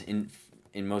is,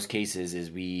 in most cases, is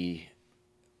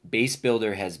Base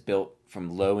Builder has built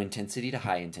from low intensity to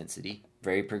high intensity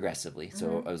very progressively.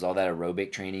 So it was all that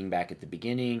aerobic training back at the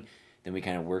beginning. Then we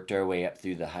kind of worked our way up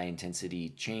through the high intensity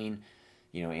chain,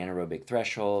 anaerobic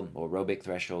threshold, or aerobic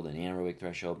threshold and anaerobic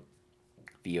threshold,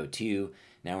 VO2.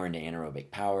 Now we're into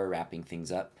anaerobic power, wrapping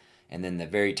things up. And then the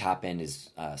very top end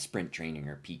is sprint training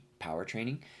or peak power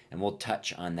training. And we'll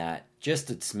touch on that just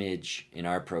a smidge in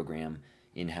our program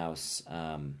in-house,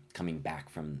 coming back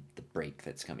from the break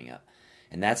that's coming up.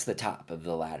 And that's the top of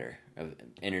the ladder of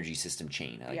energy system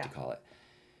chain, I like to call it.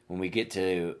 When we get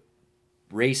to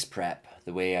race prep,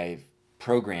 the way I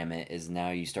program it is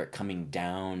now you start coming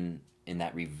down in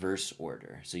that reverse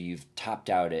order. So you've topped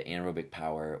out at anaerobic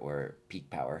power or peak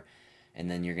power,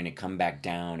 and then you're going to come back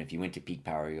down. If you went to peak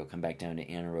power, you'll come back down to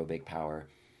anaerobic power.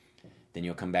 Then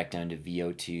you'll come back down to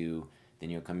VO2. Then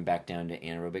you'll come back down to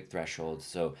anaerobic threshold.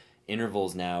 So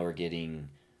intervals now are getting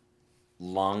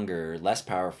longer, less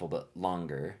powerful, but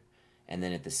longer. And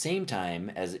then at the same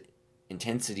time, as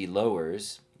intensity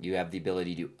lowers, you have the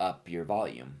ability to up your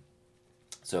volume.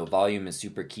 So volume is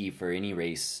super key for any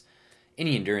race,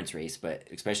 any endurance race, but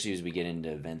especially as we get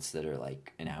into events that are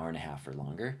like an hour and a half or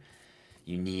longer,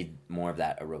 you need more of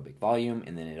that aerobic volume.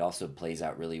 And then it also plays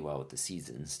out really well with the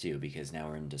seasons too, because now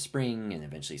we're into spring and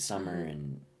eventually summer,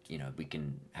 and we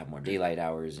can have more daylight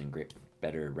hours and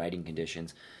better riding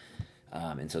conditions.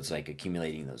 And so it's like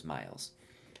accumulating those miles.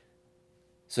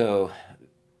 So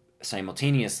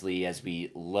simultaneously, as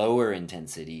we lower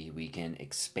intensity, we can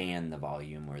expand the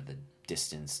volume or the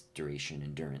distance, duration,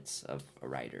 endurance of a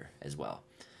rider as well.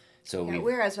 So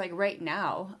whereas like right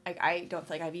now, like I don't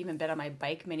feel like I've even been on my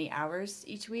bike many hours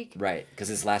each week. Right, because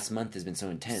this last month has been so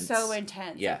intense. So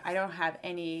intense. Yeah. I don't have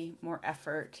any more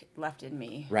effort left in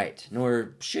me. Right,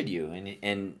 nor should you.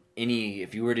 And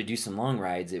if you were to do some long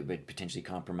rides, it would potentially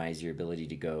compromise your ability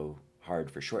to go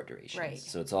hard for short durations. Right.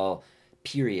 So it's all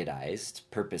periodized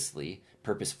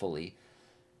purposefully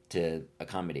to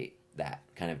accommodate that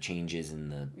kind of changes in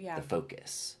the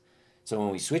focus. So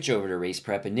when we switch over to race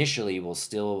prep, initially we'll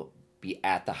still be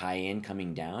at the high end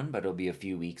coming down, but it'll be a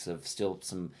few weeks of still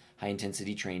some high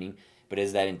intensity training. But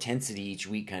as that intensity each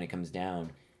week kind of comes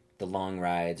down, the long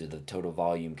rides or the total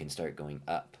volume can start going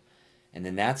up. And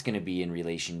then that's going to be in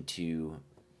relation to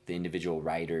the individual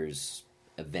rider's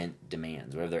event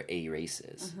demands, whatever their A race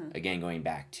is. Mm-hmm. Again, going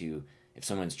back to if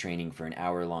someone's training for an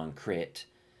hour-long crit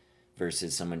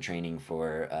versus someone training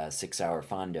for a 6-hour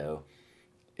fondo,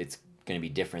 it's going to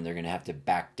be different. They're going to have to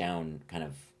back down kind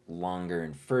of longer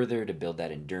and further to build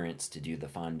that endurance to do the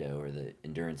fondo or the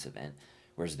endurance event.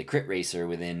 Whereas the crit racer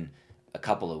within a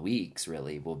couple of weeks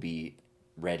really will be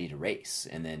ready to race.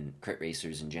 And then crit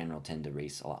racers in general tend to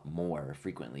race a lot more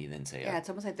frequently than say... Yeah, it's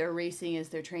almost like their racing is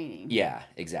their training. Yeah,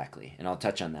 exactly. And I'll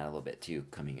touch on that a little bit too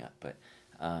coming up.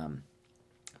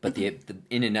 But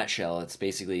in a nutshell, it's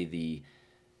basically the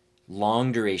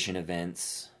long duration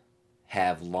events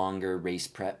have longer race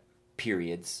prep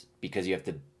periods because you have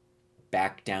to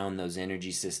back down those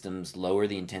energy systems, lower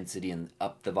the intensity and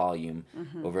up the volume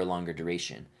over a longer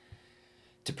duration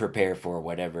to prepare for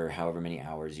however many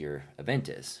hours your event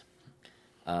is.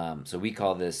 So we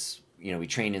call this, we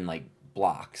train in like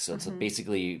blocks. So it's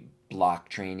basically block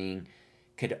training.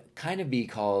 Could kind of be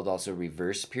called also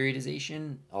reverse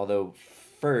periodization, although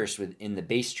first within the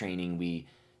base training we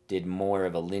did more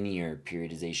of a linear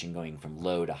periodization going from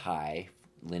low to high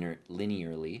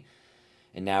linearly.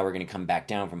 And now we're going to come back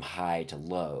down from high to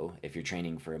low if you're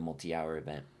training for a multi-hour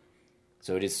event.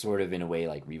 So it is sort of in a way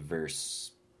like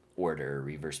reverse order,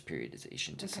 reverse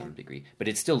periodization to some degree. But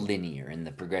it's still linear in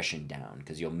the progression down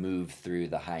because you'll move through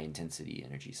the high intensity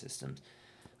energy systems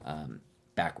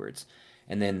backwards.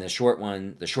 And then the short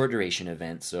duration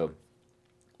events, so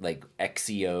like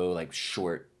XCO, like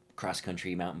short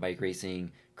cross-country mountain bike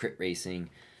racing, crit racing,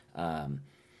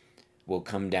 will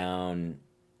come down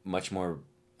much more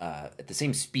at the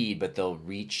same speed, but they'll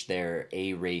reach their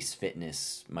A race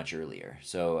fitness much earlier.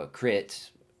 So a crit,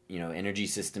 energy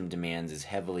system demands is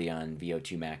heavily on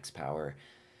VO2 max power,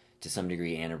 to some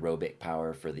degree anaerobic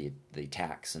power for the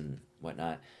attacks and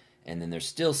whatnot. And then there's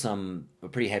still a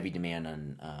pretty heavy demand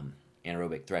on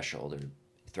anaerobic threshold or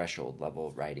threshold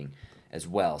level riding as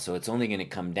well. So it's only going to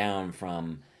come down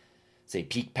from, say,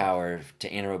 peak power to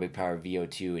anaerobic power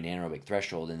VO2 and anaerobic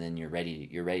threshold, and then you're ready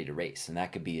to race. And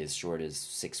that could be as short as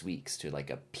 6 weeks to like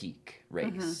a peak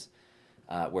race.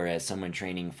 Whereas someone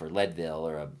training for Leadville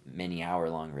or a many hour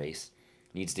long race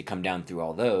needs to come down through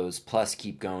all those, plus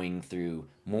keep going through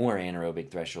more anaerobic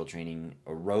threshold training,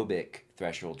 aerobic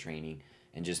threshold training,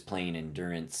 and just plain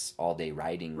endurance all day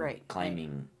riding,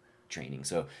 climbing training.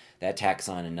 So that tacks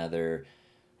on another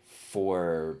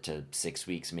 4 to 6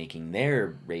 weeks, making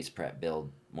their race prep build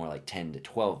more like 10 to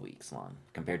 12 weeks long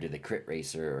compared to the crit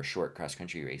racer or short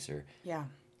cross-country racer. Yeah.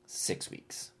 6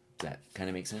 weeks. Does that kind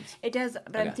of make sense? It does,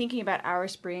 but I'm thinking about our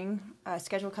spring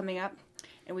schedule coming up,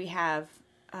 and we have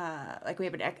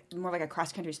more like a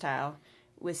cross-country style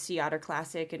with Sea Otter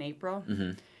Classic in April.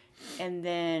 And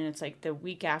then it's like the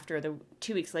week after,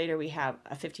 2 weeks later, we have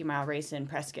a 50-mile race in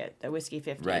Prescott, the Whiskey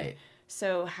 50. Right.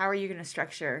 So how are you going to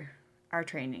structure our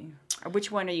training? Or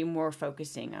which one are you more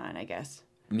focusing on, I guess?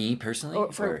 Me personally?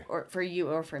 Or for you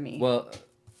or for me? Well,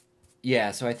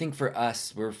 yeah, so I think for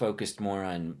us, we're focused more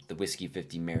on the Whiskey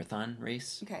 50 marathon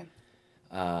race. Okay.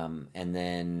 And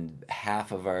then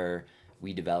half of our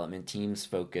We development teams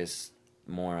focus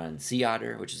more on Sea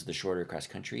Otter, which is the shorter cross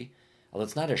country. Although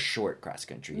it's not a short cross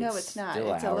country. No, it's not.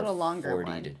 Still It's a little longer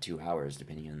 40 one. to 2 hours,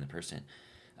 depending on the person.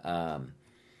 And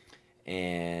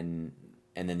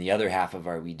then the other half of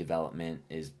our We development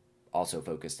is also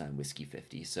focused on Whiskey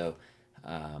 50. So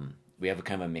we have a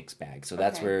kind of a mixed bag. So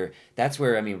that's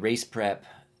where I mean, race prep,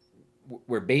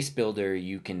 where base builder,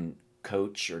 you can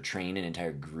coach or train an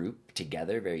entire group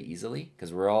together very easily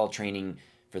because we're all training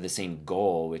for the same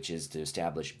goal, which is to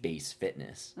establish base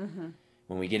fitness. Mm-hmm.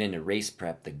 When we get into race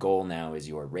prep, the goal now is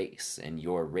your race, and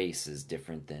your race is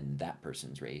different than that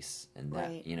person's race, and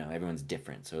that everyone's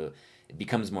different, so it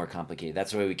becomes more complicated.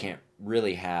 That's why we can't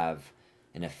really have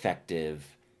an effective,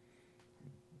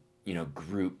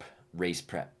 group race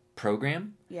prep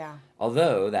program. Yeah.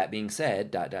 Although that being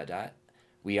said,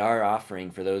 we are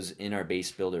offering for those in our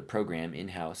base builder program,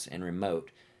 in-house and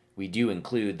remote, we do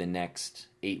include the next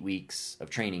 8 weeks of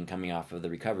training coming off of the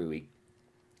recovery week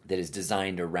that is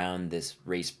designed around this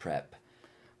race prep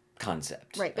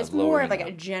concept. Right, but it's more like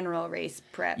a general race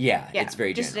prep. Yeah, it's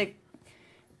very just general.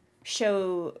 Just to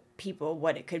show people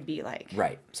what it could be like.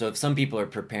 Right. So if some people are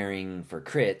preparing for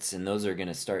crits, and those are going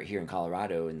to start here in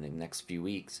Colorado in the next few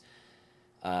weeks,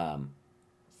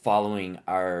 following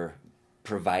our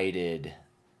provided,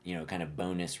 kind of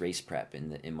bonus race prep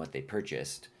in what they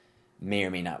purchased, may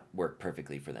or may not work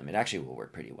perfectly for them. It actually will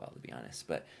work pretty well, to be honest.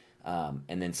 But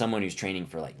and then someone who's training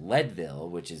for like Leadville,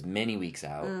 which is many weeks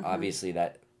out, obviously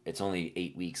that it's only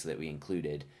 8 weeks that we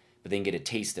included, but then get a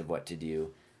taste of what to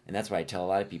do. And that's why I tell a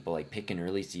lot of people, like, pick an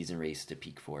early season race to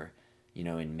peak for,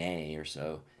 in May or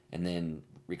so, and then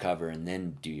recover and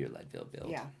then do your Leadville build.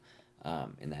 Yeah.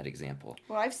 In that example.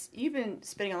 Well, you've been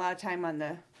spending a lot of time on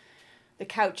the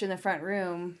couch in the front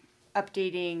room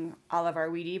updating all of our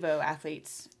WeDevo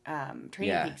athletes'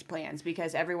 training peaks plans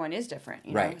because everyone is different.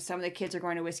 Right. Some of the kids are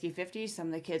going to Whiskey 50, some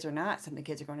of the kids are not. Some of the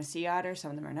kids are going to Sea Otter, some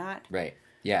of them are not. Right.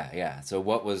 Yeah. So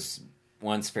what was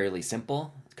once fairly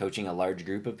simple, coaching a large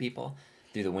group of people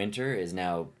through the winter, is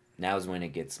now is when it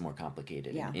gets more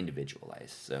complicated and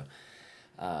individualized. So,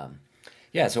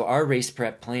 so our race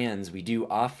prep plans, we do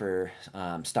offer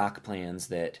stock plans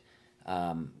that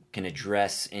can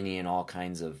address any and all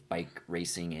kinds of bike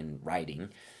racing and riding.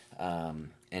 And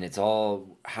it's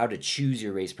all, how to choose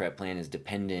your race prep plan is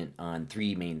dependent on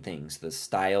 3 main things: the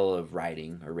style of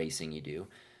riding or racing you do,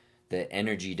 the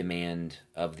energy demand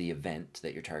of the event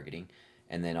that you're targeting,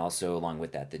 and then also along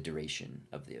with that, the duration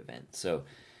of the event. So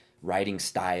riding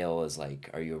style is like,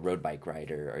 are you a road bike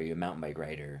rider? Are you a mountain bike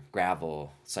rider?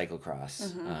 Gravel,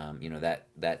 cyclocross? Mm-hmm.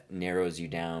 That narrows you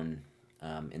down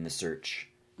in the search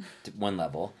to one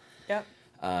level. Yep.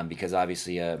 Because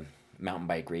obviously a mountain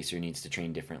bike racer needs to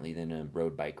train differently than a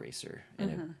road bike racer,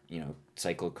 and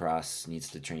cyclocross needs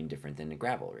to train different than a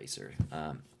gravel racer.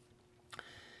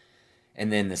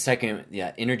 And then the second,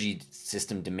 energy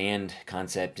system demand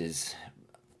concept is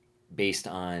based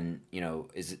on,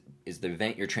 is the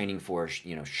event you're training for,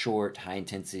 short, high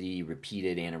intensity,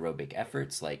 repeated anaerobic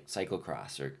efforts like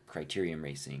cyclocross or criterium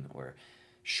racing or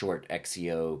short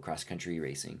XCO cross country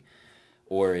racing,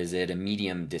 or is it a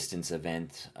medium distance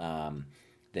event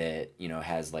that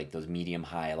has like those medium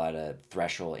high, a lot of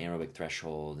anaerobic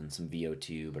threshold and some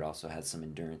VO2, but also has some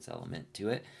endurance element to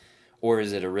it, or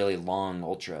is it a really long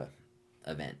ultra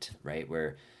event, right,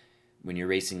 where when you're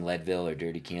racing Leadville or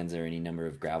Dirty Kansas or any number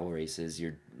of gravel races,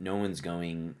 no one's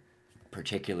going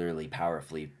particularly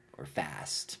powerfully or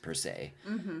fast per se.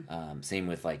 Mm-hmm. Same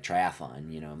with like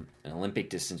triathlon, an Olympic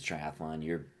distance triathlon,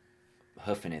 you're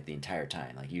hoofing it the entire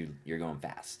time, like you're going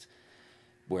fast.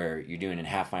 Where you're doing a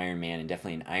half Ironman and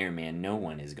definitely an Ironman, no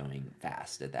one is going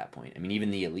fast at that point. I mean, even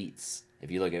the elites,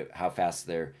 if you look at how fast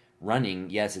they're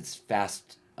running, yes, it's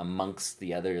fast amongst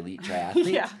the other elite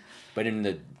triathletes, yeah. But in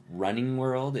the running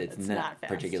world, it's not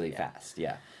fast, particularly fast.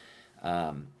 Yeah.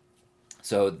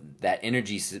 So that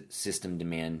energy system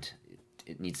demand,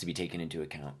 it needs to be taken into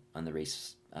account on the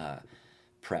race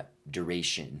prep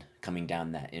duration coming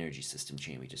down that energy system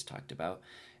chain we just talked about.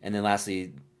 And then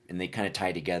lastly, and they kind of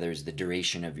tie together, is the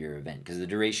duration of your event, because the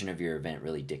duration of your event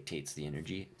really dictates the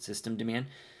energy system demand.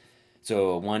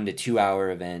 So a 1 to 2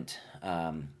 hour event,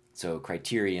 so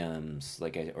criteriums,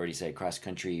 like I already said, cross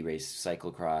country race,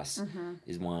 cyclocross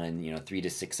is one. 3 to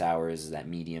 6 hours is that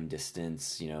medium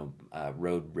distance.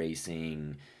 Road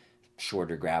racing,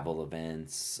 shorter gravel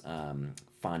events,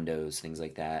 fondos, things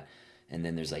like that. And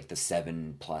then there's like the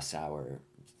 7+ hour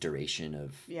duration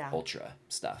of ultra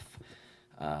stuff.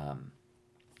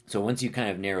 So once you kind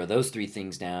of narrow those three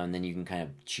things down, then you can kind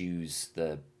of choose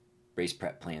the race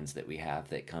prep plans that we have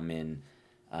that come in,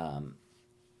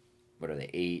 what are they,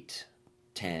 8,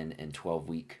 10, and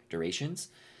 12-week durations.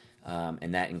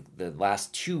 And that in the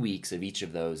last 2 weeks of each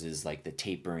of those is like the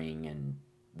tapering and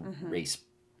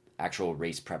actual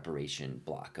race preparation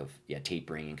block of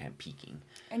tapering and kind of peaking.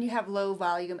 And you have low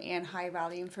volume and high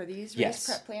volume for these race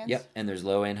prep plans? Yep, and there's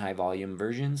low and high volume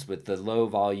versions. With the low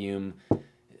volume,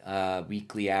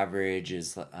 weekly average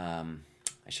is, I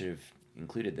should have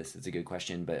included this, it's a good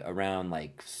question, but around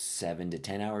like 7 to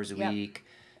 10 hours a week.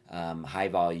 High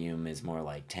volume is more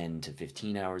like 10 to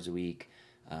 15 hours a week.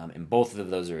 And both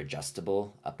of those are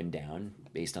adjustable up and down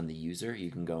based on the user. You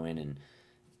can go in and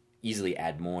easily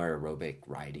add more aerobic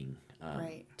riding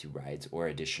to rides or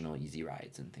additional easy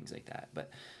rides and things like that.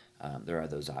 But there are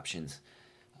those options.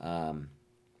 As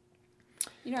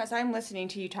I'm listening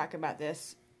to you talk about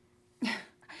this,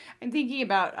 I'm thinking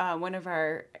about one of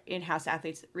our in-house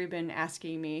athletes, Ruben,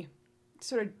 asking me,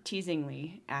 sort of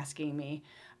teasingly asking me,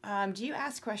 do you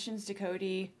ask questions to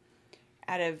Cody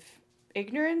out of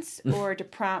ignorance or to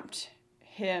prompt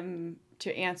him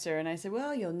to answer? And I said,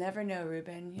 well, you'll never know,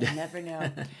 Ruben. You'll never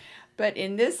know. But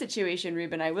in this situation,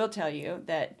 Ruben, I will tell you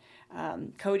that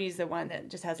Cody's the one that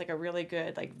just has like a really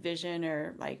good like vision,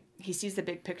 or like he sees the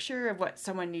big picture of what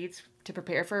someone needs to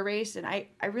prepare for a race. And I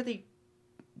really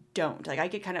don't. Like I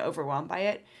get kind of overwhelmed by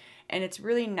it. And it's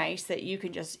really nice that you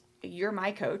can you're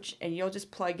my coach and you'll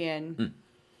just plug in,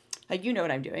 like you know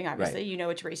what I'm doing, obviously. Right. You know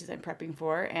which races I'm prepping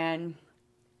for, and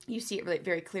you see it really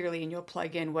very clearly, and you'll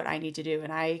plug in what I need to do,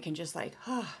 and I can just like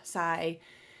sigh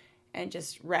and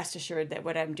just rest assured that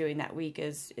what I'm doing that week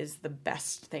is the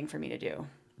best thing for me to do.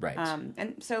 Right.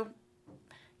 And so,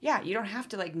 yeah, you don't have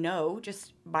to like know.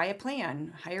 Just buy a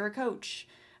plan, hire a coach.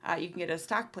 You can get a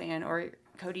stock plan, or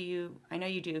Cody, I know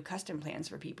you do custom plans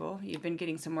for people. You've been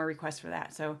getting some more requests for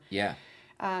that. So yeah.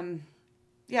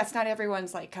 It's not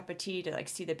everyone's like cup of tea to like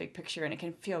see the big picture, and it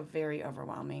can feel very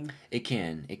overwhelming. It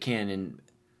can, and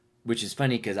which is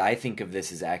funny because I think of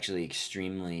this as actually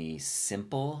extremely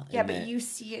simple. Yeah, but you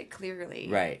see it clearly.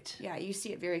 Right. Yeah, you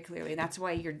see it very clearly, and that's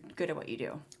why you're good at what you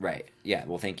do. Right. Yeah,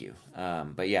 well, thank you.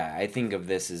 But yeah, I think of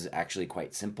this as actually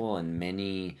quite simple, and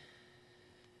many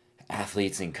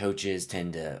athletes and coaches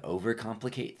tend to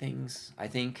overcomplicate things, I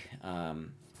think.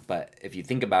 But if you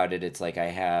think about it, it's like I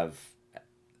have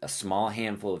a small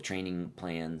handful of training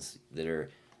plans that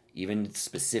are even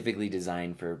specifically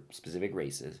designed for specific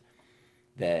races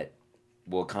that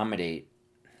will accommodate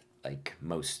like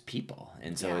most people.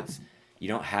 And so you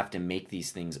don't have to make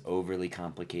these things overly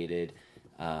complicated,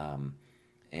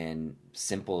 and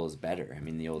simple is better. I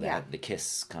mean, the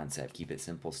KISS concept, keep it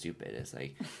simple, stupid. It's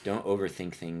like, don't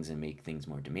overthink things and make things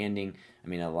more demanding. I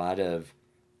mean, a lot of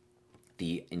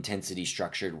the intensity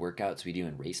structured workouts we do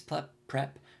in race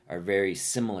prep are very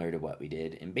similar to what we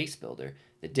did in Base Builder.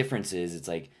 The difference is it's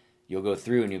like, you'll go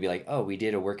through and you'll be like, oh, we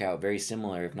did a workout very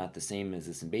similar, if not the same as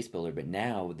this in Base Builder, but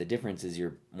now the difference is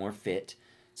you're more fit,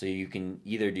 so you can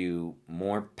either do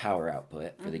more power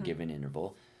output for the given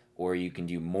interval, or you can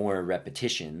do more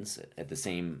repetitions at the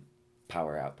same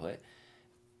power output,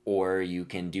 or you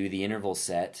can do the interval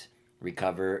set,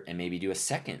 recover, and maybe do a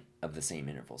second of the same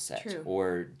interval set. True.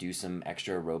 Or do some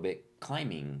extra aerobic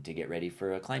climbing to get ready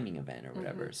for a climbing event or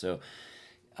whatever. So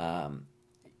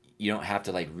you don't have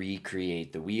to like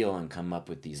recreate the wheel and come up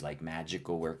with these like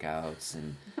magical workouts.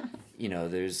 And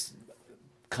there's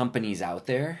companies out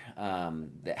there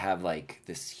that have like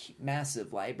this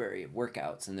massive library of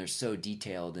workouts, and they're so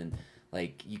detailed, and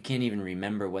like you can't even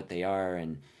remember what they are,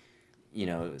 and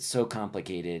it's so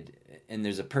complicated. And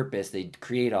there's a purpose. They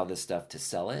create all this stuff to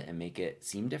sell it and make it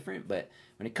seem different, but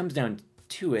when it comes down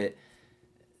to it,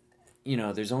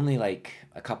 there's only like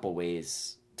a couple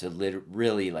ways to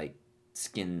really like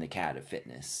skin the cat of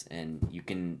fitness, and you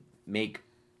can make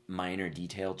minor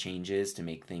detail changes to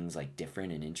make things like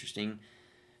different and interesting,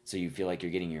 so you feel like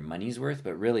you're getting your money's worth.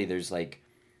 But really, there's like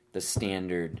the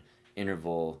standard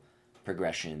interval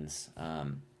progressions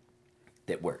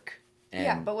that work.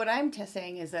 And but what I'm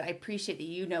saying is that I appreciate that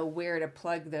you know where to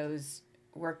plug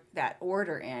that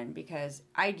order in, because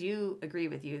I do agree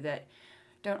with you that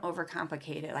don't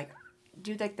overcomplicate it. Like,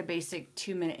 do like the basic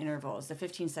 2-minute intervals, the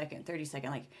 15-second,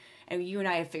 30-second, like, and you and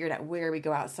I have figured out where we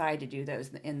go outside to do those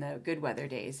in the good weather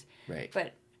days. Right.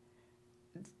 But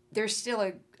there's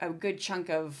still a good chunk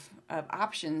of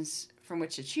options from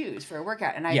which to choose for a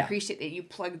workout. And I appreciate that you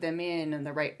plug them in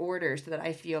the right order so that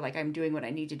I feel like I'm doing what I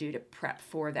need to do to prep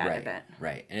for that event.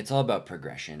 Right. And it's all about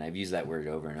progression. I've used that word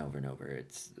over and over and over.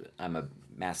 I'm a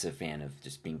massive fan of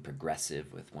just being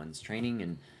progressive with one's training,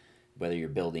 and whether you're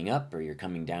building up or you're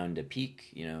coming down to peak,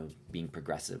 you know, being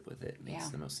progressive with it makes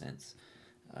the most sense.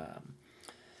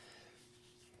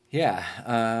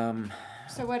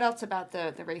 So what else about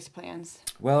the race plans?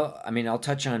 Well, I mean, I'll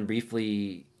touch on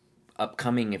briefly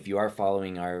upcoming, if you are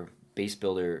following our base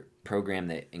builder program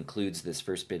that includes this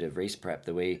first bit of race prep,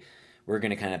 the way we're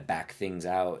going to kind of back things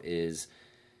out is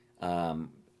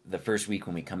the first week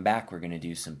when we come back, we're going to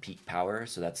do some peak power.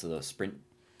 So that's the sprint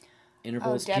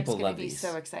intervals. Deb's People love be these.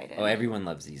 So excited. Oh, everyone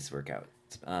loves these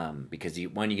workouts because you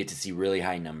get to see really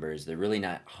high numbers. They're really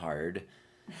not hard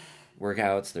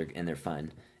workouts. They're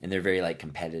fun. And they're very like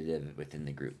competitive within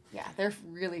the group. Yeah, they're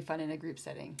really fun in a group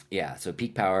setting. Yeah, so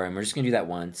peak power, and we're just going to do that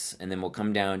once, and then we'll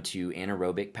come down to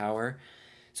anaerobic power.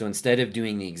 So instead of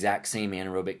doing the exact same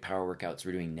anaerobic power workouts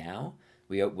we're doing now,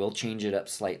 we'll change it up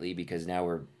slightly because now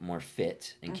we're more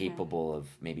fit and capable of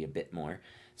maybe a bit more.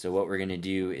 So what we're going to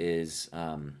do is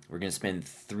we're going to spend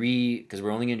 3, because we're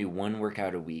only going to do 1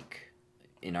 workout a week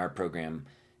in our program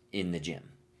in the gym.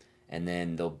 And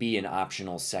then there'll be an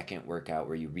optional second workout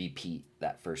where you repeat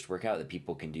that first workout that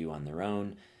people can do on their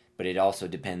own. But it also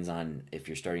depends on if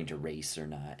you're starting to race or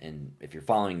not. And if you're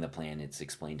following the plan, it's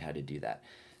explained how to do that.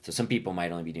 So some people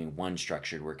might only be doing 1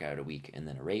 structured workout a week and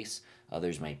then a race.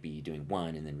 Others might be doing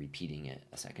 1 and then repeating it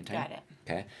a second time. Got it.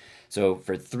 Okay. So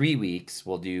for 3 weeks,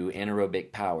 we'll do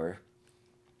anaerobic power.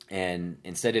 And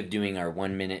instead of doing our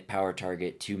 1-minute power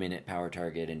target, 2-minute power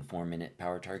target, and 4-minute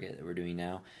power target that we're doing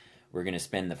now, we're going to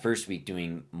spend the first week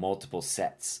doing multiple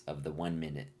sets of the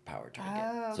 1-minute power target.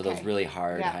 Oh, okay. So those really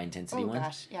hard, high-intensity ones.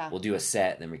 Gosh, yeah. We'll do a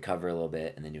set, then recover a little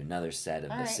bit, and then do another set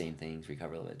of All the right. same things,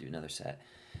 recover a little bit, do another set.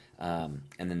 And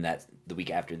then the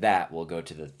week after that, we'll go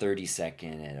to the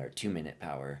 30-second at our 2-minute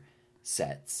power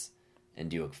sets and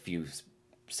do a few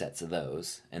sets of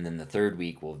those. And then the third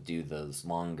week, we'll do those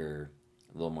longer,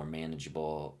 a little more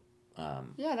manageable that'll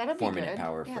be 4-minute good.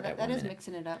 power Yeah, for that 1 is minute.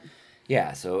 mixing it up.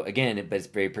 Yeah, so again, but it's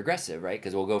very progressive, right?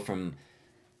 Because we'll go from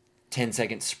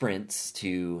 10-second sprints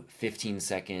to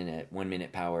 15-second at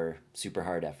 1-minute power super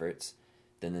hard efforts.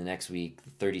 Then the next week,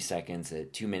 30 seconds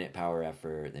at 2-minute power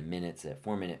effort, then minutes at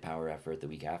 4-minute power effort the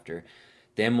week after.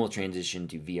 Then we'll transition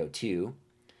to VO2.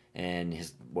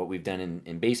 And what we've done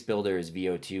in Base Builder is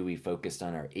VO2. We focused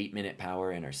on our 8-minute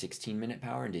power and our 16-minute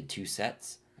power and did 2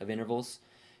 sets of intervals,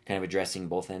 kind of addressing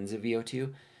both ends of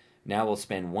VO2. Now we'll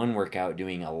spend 1 workout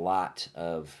doing a lot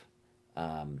of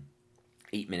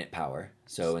 8-minute power.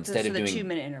 So instead of doing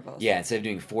 2-minute intervals. Yeah, instead of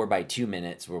doing 4 by 2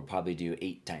 minutes, we'll probably do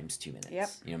 8 times 2 minutes. Yep.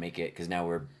 You know, make it, because now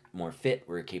we're more fit,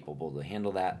 we're capable to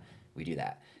handle that. We do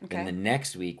that. Okay. Then the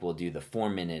next week we'll do the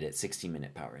 4-minute at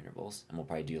 16-minute power intervals, and we'll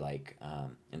probably do like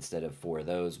instead of 4 of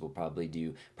those, we'll probably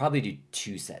do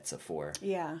 2 sets of 4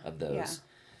 of those.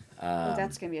 Yeah.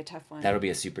 That's gonna be a tough one. That'll be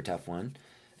a super tough one.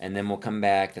 And then we'll come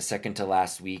back. The second to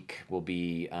last week will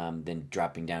be then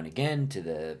dropping down again to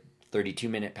the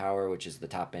 32-minute power, which is the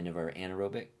top end of our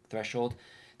anaerobic threshold.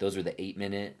 Those are the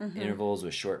 8-minute intervals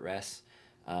with short rests.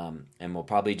 And we'll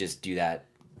probably just do that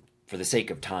for the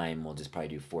sake of time. We'll just probably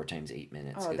do 4 times 8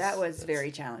 minutes. Oh, that was very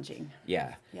challenging.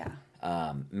 Yeah. Yeah.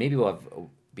 Maybe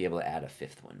we'll be able to add a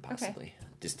 5th one possibly,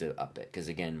 just to up it. Because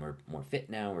again, we're more fit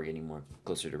now. We're getting more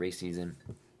closer to race season.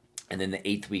 And then the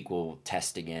 8th week we'll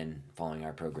test again following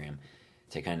our program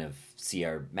to kind of see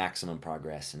our maximum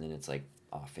progress. And then it's like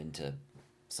off into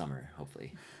summer,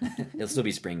 hopefully. It'll still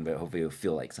be spring, but hopefully it'll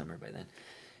feel like summer by then.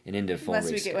 And into full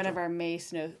Unless race we get one schedule. of our May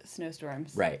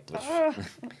snowstorms. Right, which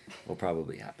will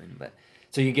probably happen. But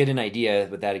so you get an idea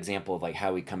with that example of like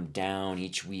how we come down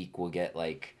each week. We'll get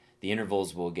like the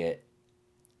intervals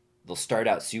they'll start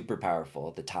out super powerful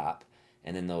at the top,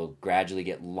 and then they'll gradually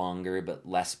get longer but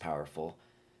less powerful,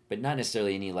 but not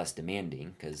necessarily any less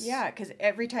demanding. Because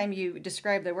every time you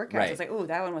describe the workouts, it's like, oh,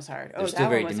 that one was hard. They're still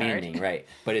very demanding, right?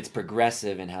 But it's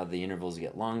progressive in how the intervals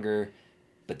get longer,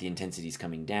 but the intensity's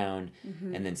coming down.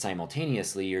 And then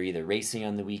simultaneously, you're either racing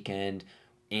on the weekend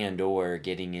and or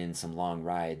getting in some long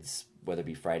rides, whether it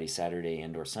be Friday, Saturday,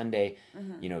 and or Sunday,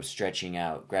 you know, stretching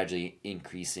out, gradually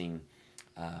increasing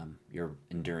your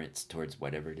endurance towards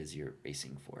whatever it is you're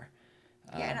racing for.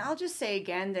 Yeah, and I'll just say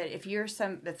again that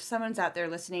if someone's out there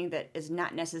listening that is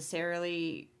not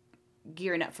necessarily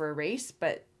gearing up for a race,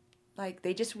 but like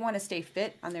they just want to stay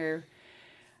fit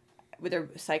with their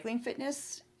cycling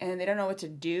fitness, and they don't know what to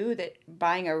do, that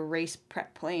buying a race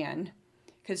prep plan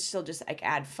could still just like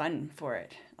add fun for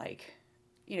it, like,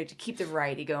 you know, to keep the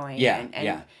variety going.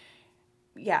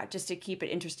 Yeah, just to keep it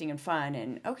interesting and fun.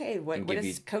 And okay, what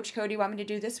does Coach Cody want me to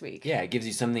do this week? Yeah, it gives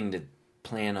you something to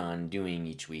plan on doing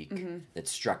each week that's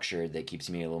structured, that keeps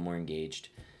me a little more engaged.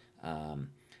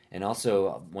 And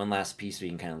also, one last piece we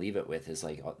can kind of leave it with is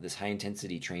like this high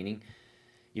intensity training.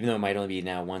 even though it might only be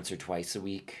now once or twice a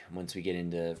week once we get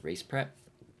into race prep,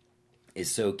 is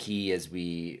so key as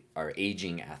we are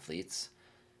aging athletes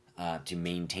to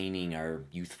maintaining our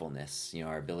youthfulness,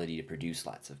 our ability to produce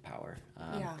lots of power.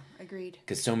 Yeah, agreed.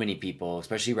 Because so many people,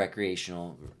 especially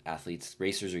recreational athletes,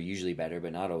 racers are usually better,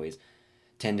 but not always,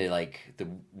 tend to, the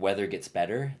weather gets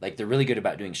better. They're really good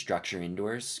about doing structure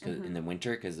indoors in the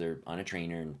winter because they're on a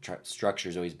trainer, and structure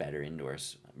is always better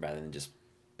indoors rather than just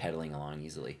pedaling along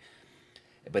easily.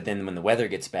 But then when the weather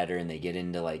gets better and they get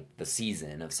into the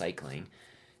season of cycling,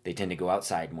 they tend to go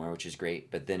outside more, which is great.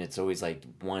 But then it's always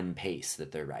one pace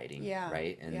that they're riding,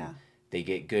 right? And they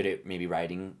get good at maybe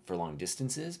riding for long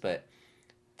distances, but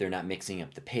they're not mixing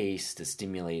up the pace to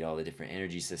stimulate all the different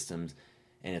energy systems.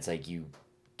 And it's you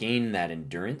gain that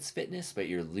endurance fitness, but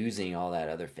you're losing all that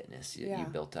other fitness you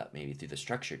built up maybe through the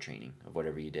structure training of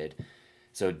whatever you did.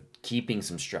 So keeping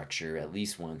some structure at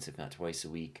least once, if not twice a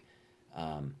week,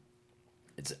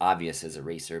 it's obvious as a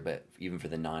racer, but even for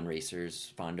the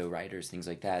non-racers, Fondo riders, things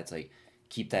like that, it's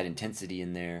keep that intensity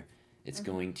in there. It's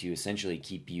going to essentially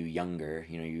keep you younger.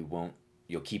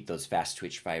 You'll keep those fast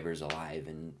twitch fibers alive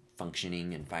and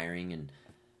functioning and firing, and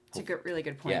it's a really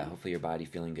good point. Yeah, hopefully your body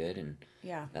feeling good and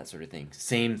that sort of thing.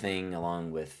 Same thing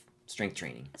along with strength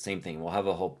training. Same thing. We'll have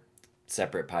a whole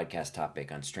separate podcast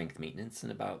topic on strength maintenance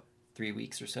in about 3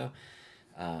 weeks or so.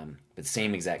 But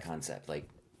same exact concept.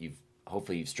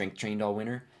 Hopefully you've strength trained all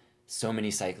winter. So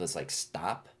many cyclists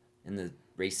stop in the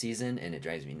race season, and it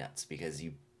drives me nuts because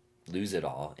you lose it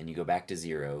all and you go back to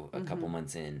zero a couple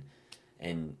months in,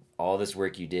 and all this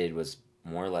work you did was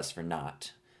more or less for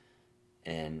naught.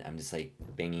 And I'm just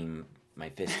banging my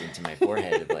fist into my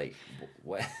forehead of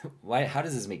what? Why? How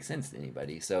does this make sense to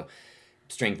anybody? So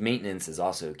strength maintenance is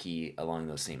also key along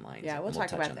those same lines. Yeah, we'll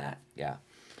talk about that. Yeah,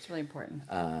 it's really important.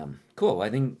 Cool. Well, I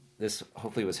think this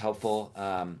hopefully was helpful.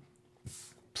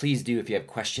 Please do, if you have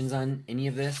questions on any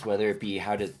of this, whether it be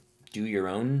how to do your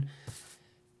own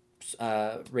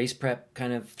race prep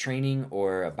kind of training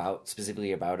or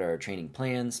specifically about our training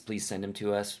plans, please send them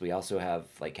to us. We also have,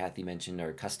 like Kathy mentioned,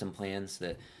 our custom plans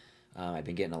that I've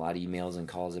been getting a lot of emails and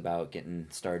calls about getting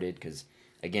started because,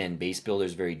 again, Base Builder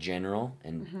is very general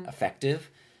and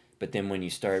effective, but then when you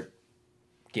start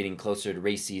getting closer to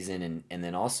race season and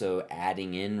then also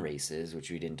adding in races,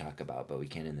 which we didn't talk about, but we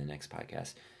can in the next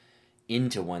podcast,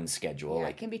 into one schedule.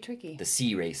 It can be tricky. The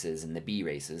C races and the B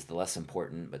races, the less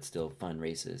important but still fun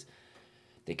races,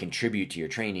 they contribute to your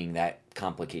training. That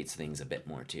complicates things a bit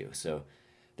more too. So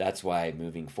that's why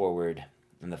moving forward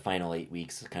in the final 8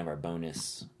 weeks, kind of our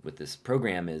bonus with this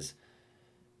program is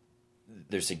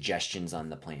there's suggestions on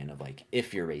the plan of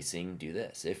if you're racing, do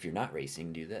this. If you're not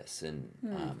racing, do this. And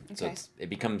so it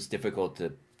becomes difficult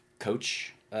to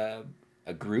coach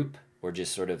a group or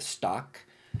just sort of stock.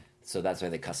 So that's why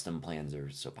the custom plans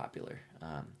are so popular.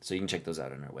 So you can check those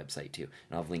out on our website too.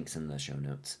 And I'll have links in the show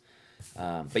notes.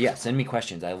 But yeah, send me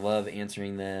questions. I love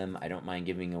answering them. I don't mind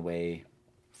giving away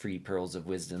free pearls of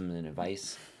wisdom and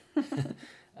advice.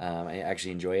 I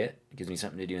actually enjoy it. It gives me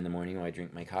something to do in the morning while I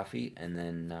drink my coffee. And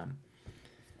then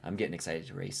I'm getting excited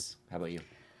to race. How about you?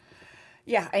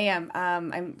 Yeah, I am.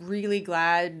 I'm really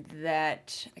glad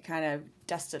that I kind of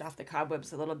dusted off the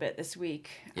cobwebs a little bit this week.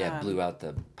 Yeah, blew out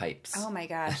the pipes. Oh my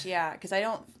gosh, yeah. Because I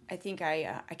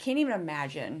can't even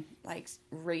imagine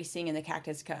racing in the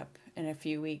Cactus Cup in a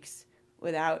few weeks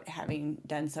without having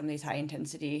done some of these high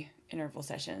intensity interval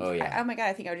sessions. Oh yeah. Oh my god,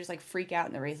 I think I would just freak out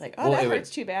in the race. That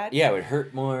hurts too bad. Yeah, it would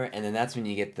hurt more, and then that's when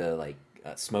you get the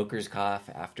smoker's cough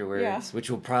afterwards, which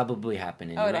will probably happen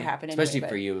anyway. Oh, it'll happen especially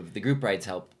for you. The group rides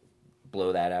help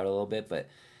blow that out a little bit, but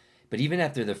even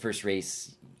after the first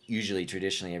race, usually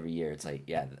traditionally every year, it's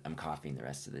I'm coughing the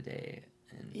rest of the day.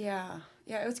 And yeah,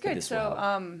 it was good.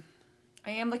 So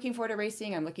I am looking forward to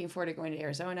racing. I'm looking forward to going to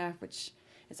Arizona, which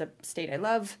is a state I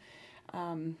love.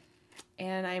 And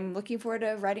I'm looking forward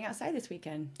to riding outside this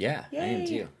weekend. Yeah, Yay. I am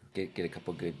too. Get a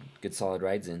couple good solid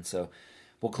rides in. So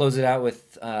we'll close it out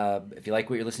with, if you like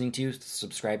what you're listening to,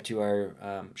 subscribe to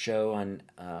our show on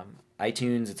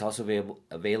iTunes. It's also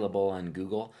available on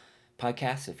Google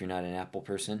Podcasts if you're not an Apple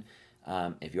person.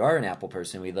 If you are an Apple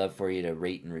person, we'd love for you to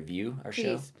rate and review our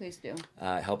show. Please do.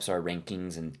 It helps our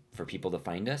rankings and for people to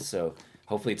find us. So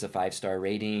hopefully it's a 5-star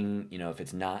rating. If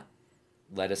it's not,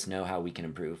 let us know how we can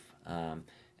improve.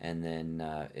 And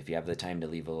then if you have the time to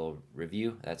leave a little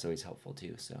review, that's always helpful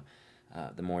too. So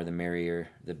the more the merrier,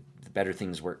 the better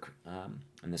things work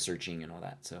and the searching and all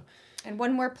that. So. And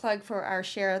one more plug for our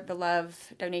Share the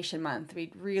Love donation month.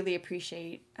 We'd really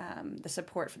appreciate the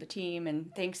support for the team.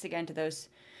 And thanks again to those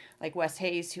like Wes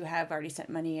Hayes who have already sent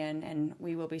money in. And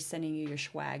we will be sending you your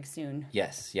swag soon.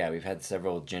 Yes. Yeah, we've had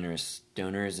several generous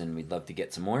donors and we'd love to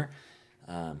get some more.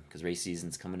 because race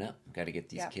season's coming up. Got to get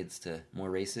these kids to more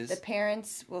races. The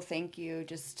parents will thank you.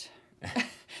 Just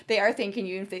they are thanking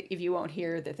you if you won't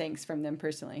hear the thanks from them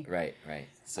personally. Right.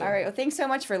 So, all right. Well, thanks so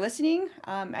much for listening.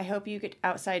 I hope you get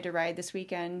outside to ride this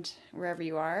weekend wherever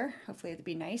you are. Hopefully it'll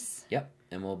be nice. Yep.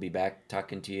 And we'll be back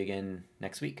talking to you again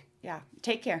next week. Yeah.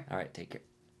 Take care. All right. Take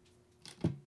care.